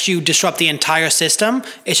 unless you disrupt the entire system,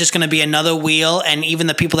 it's just going to be another wheel, and even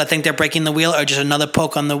the people that think they're breaking the wheel are just another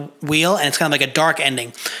poke on the wheel, and it's kind of like a dark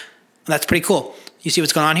ending. That's pretty cool. You see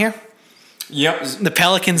what's going on here? Yep. The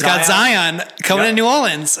Pelicans got Zion coming to New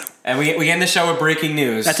Orleans. And we end the show with breaking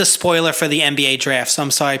news. That's a spoiler for the NBA draft, so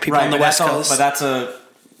I'm sorry, people on the West Coast. But that's a...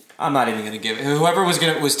 I'm not even going to give it. Whoever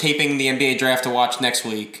was taping the NBA draft to watch next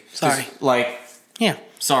week. Sorry. Yeah.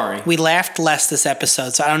 Sorry. We laughed less this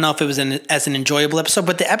episode, so I don't know if it was as an enjoyable episode,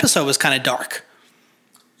 but the episode was kind of dark.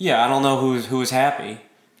 Yeah, I don't know who was happy.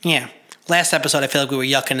 Yeah. Last episode, I feel like we were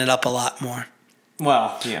yucking it up a lot more.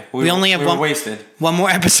 Well, yeah. We only have wasted. One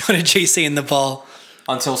more episode of JC in the Bull.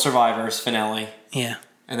 Until Survivor's finale. Yeah.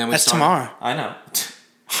 And then That's tomorrow. I know.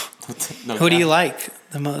 Who do you like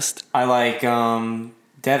the most? I like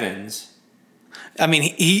Devins. I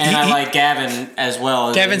mean, I like Gavin as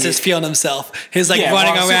well. Devins is feeling himself. He's like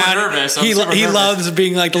running around. Nervous. He loves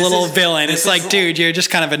being like the little villain. It's like, dude, you're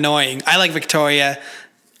just kind of annoying. I like Victoria.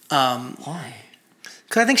 Why?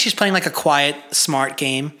 Because I think she's playing like a quiet, smart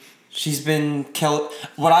game. She's been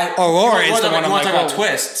Aurora is the one. You want to talk about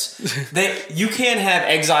twists? You can't have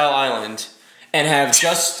Exile Island and have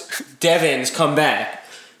just Devins come back.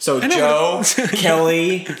 So Joe,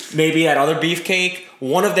 Kelly, maybe that other beefcake.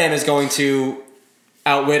 One of them is going to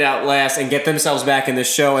outwit, outlast, and get themselves back in the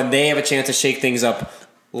show, and they have a chance to shake things up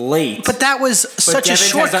late. But that was such a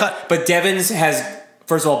shortcut. But Devins has,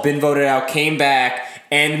 first of all, been voted out, came back,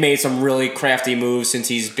 and made some really crafty moves since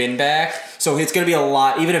he's been back. So it's going to be a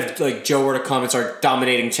lot, even if like Joe were to come and start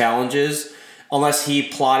dominating challenges, unless he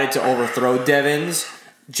plotted to overthrow Devins.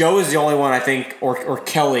 Joe is the only one, I think, or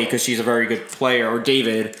Kelly, because she's a very good player, or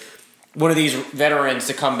David, one of these veterans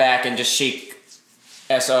to come back and just shake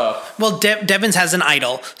S up. Well, Devins has an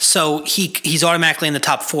idol, so he's automatically in the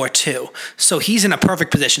top 4 too. So he's in a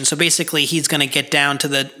perfect position. So basically, he's going to get down to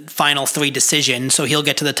the final 3 decision. So he'll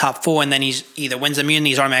get to the top 4, and then he's either wins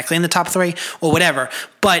immunity, he's automatically in the top 3, or whatever.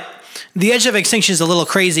 But the Edge of Extinction is a little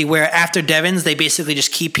crazy, where after Devins, they basically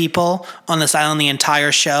just keep people on this island the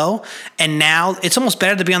entire show. And now it's almost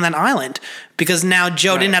better to be on that island, because now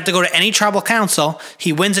Joe didn't have to go to any tribal council.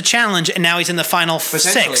 He wins a challenge, and now he's in the final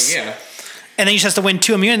 6. Yeah. And then he just has to win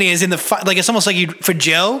 2 immunities in the like. It's almost like for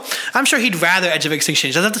Joe, I'm sure he'd rather Edge of Extinction.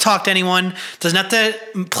 He doesn't have to talk to anyone. Doesn't have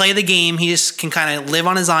to play the game. He just can kind of live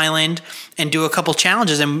on his island and do a couple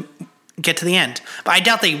challenges and get to the end. But I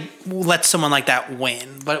doubt they let someone like that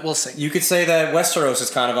win. But we'll see. You could say that Westeros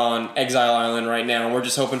is kind of on Exile Island right now, and we're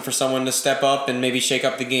just hoping for someone to step up and maybe shake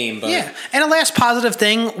up the game. But yeah. And a last positive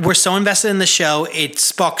thing: we're so invested in the show. It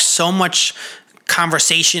sparks so much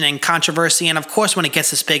conversation and controversy, and of course when it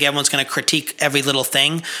gets this big, everyone's going to critique every little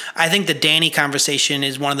thing. I think the Dany conversation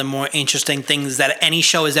is one of the more interesting things that any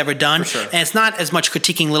show has ever done. For sure. And it's not as much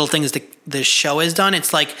critiquing little things the show has done.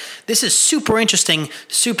 It's like, this is super interesting,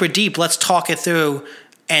 super deep, let's talk it through.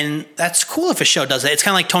 And that's cool if a show does it. It's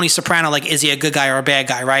kind of like Tony Soprano, like, is he a good guy or a bad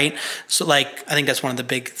guy, right? So like, I think that's one of the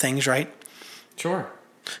big things, right? Sure.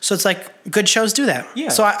 So it's like, good shows do that. Yeah.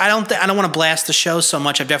 So I don't want to blast the show so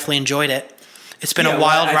much. I've definitely enjoyed it. It's been a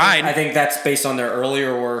wild ride. I think that's based on their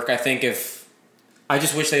earlier work. I think I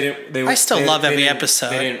just wish they didn't. I still love every episode.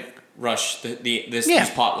 They didn't rush these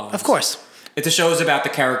plot lines. Of course. The show is about the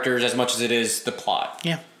characters as much as it is the plot.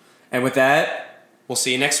 Yeah. And with that, we'll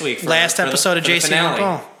see you next week. Last episode of JC and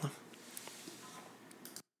Paul.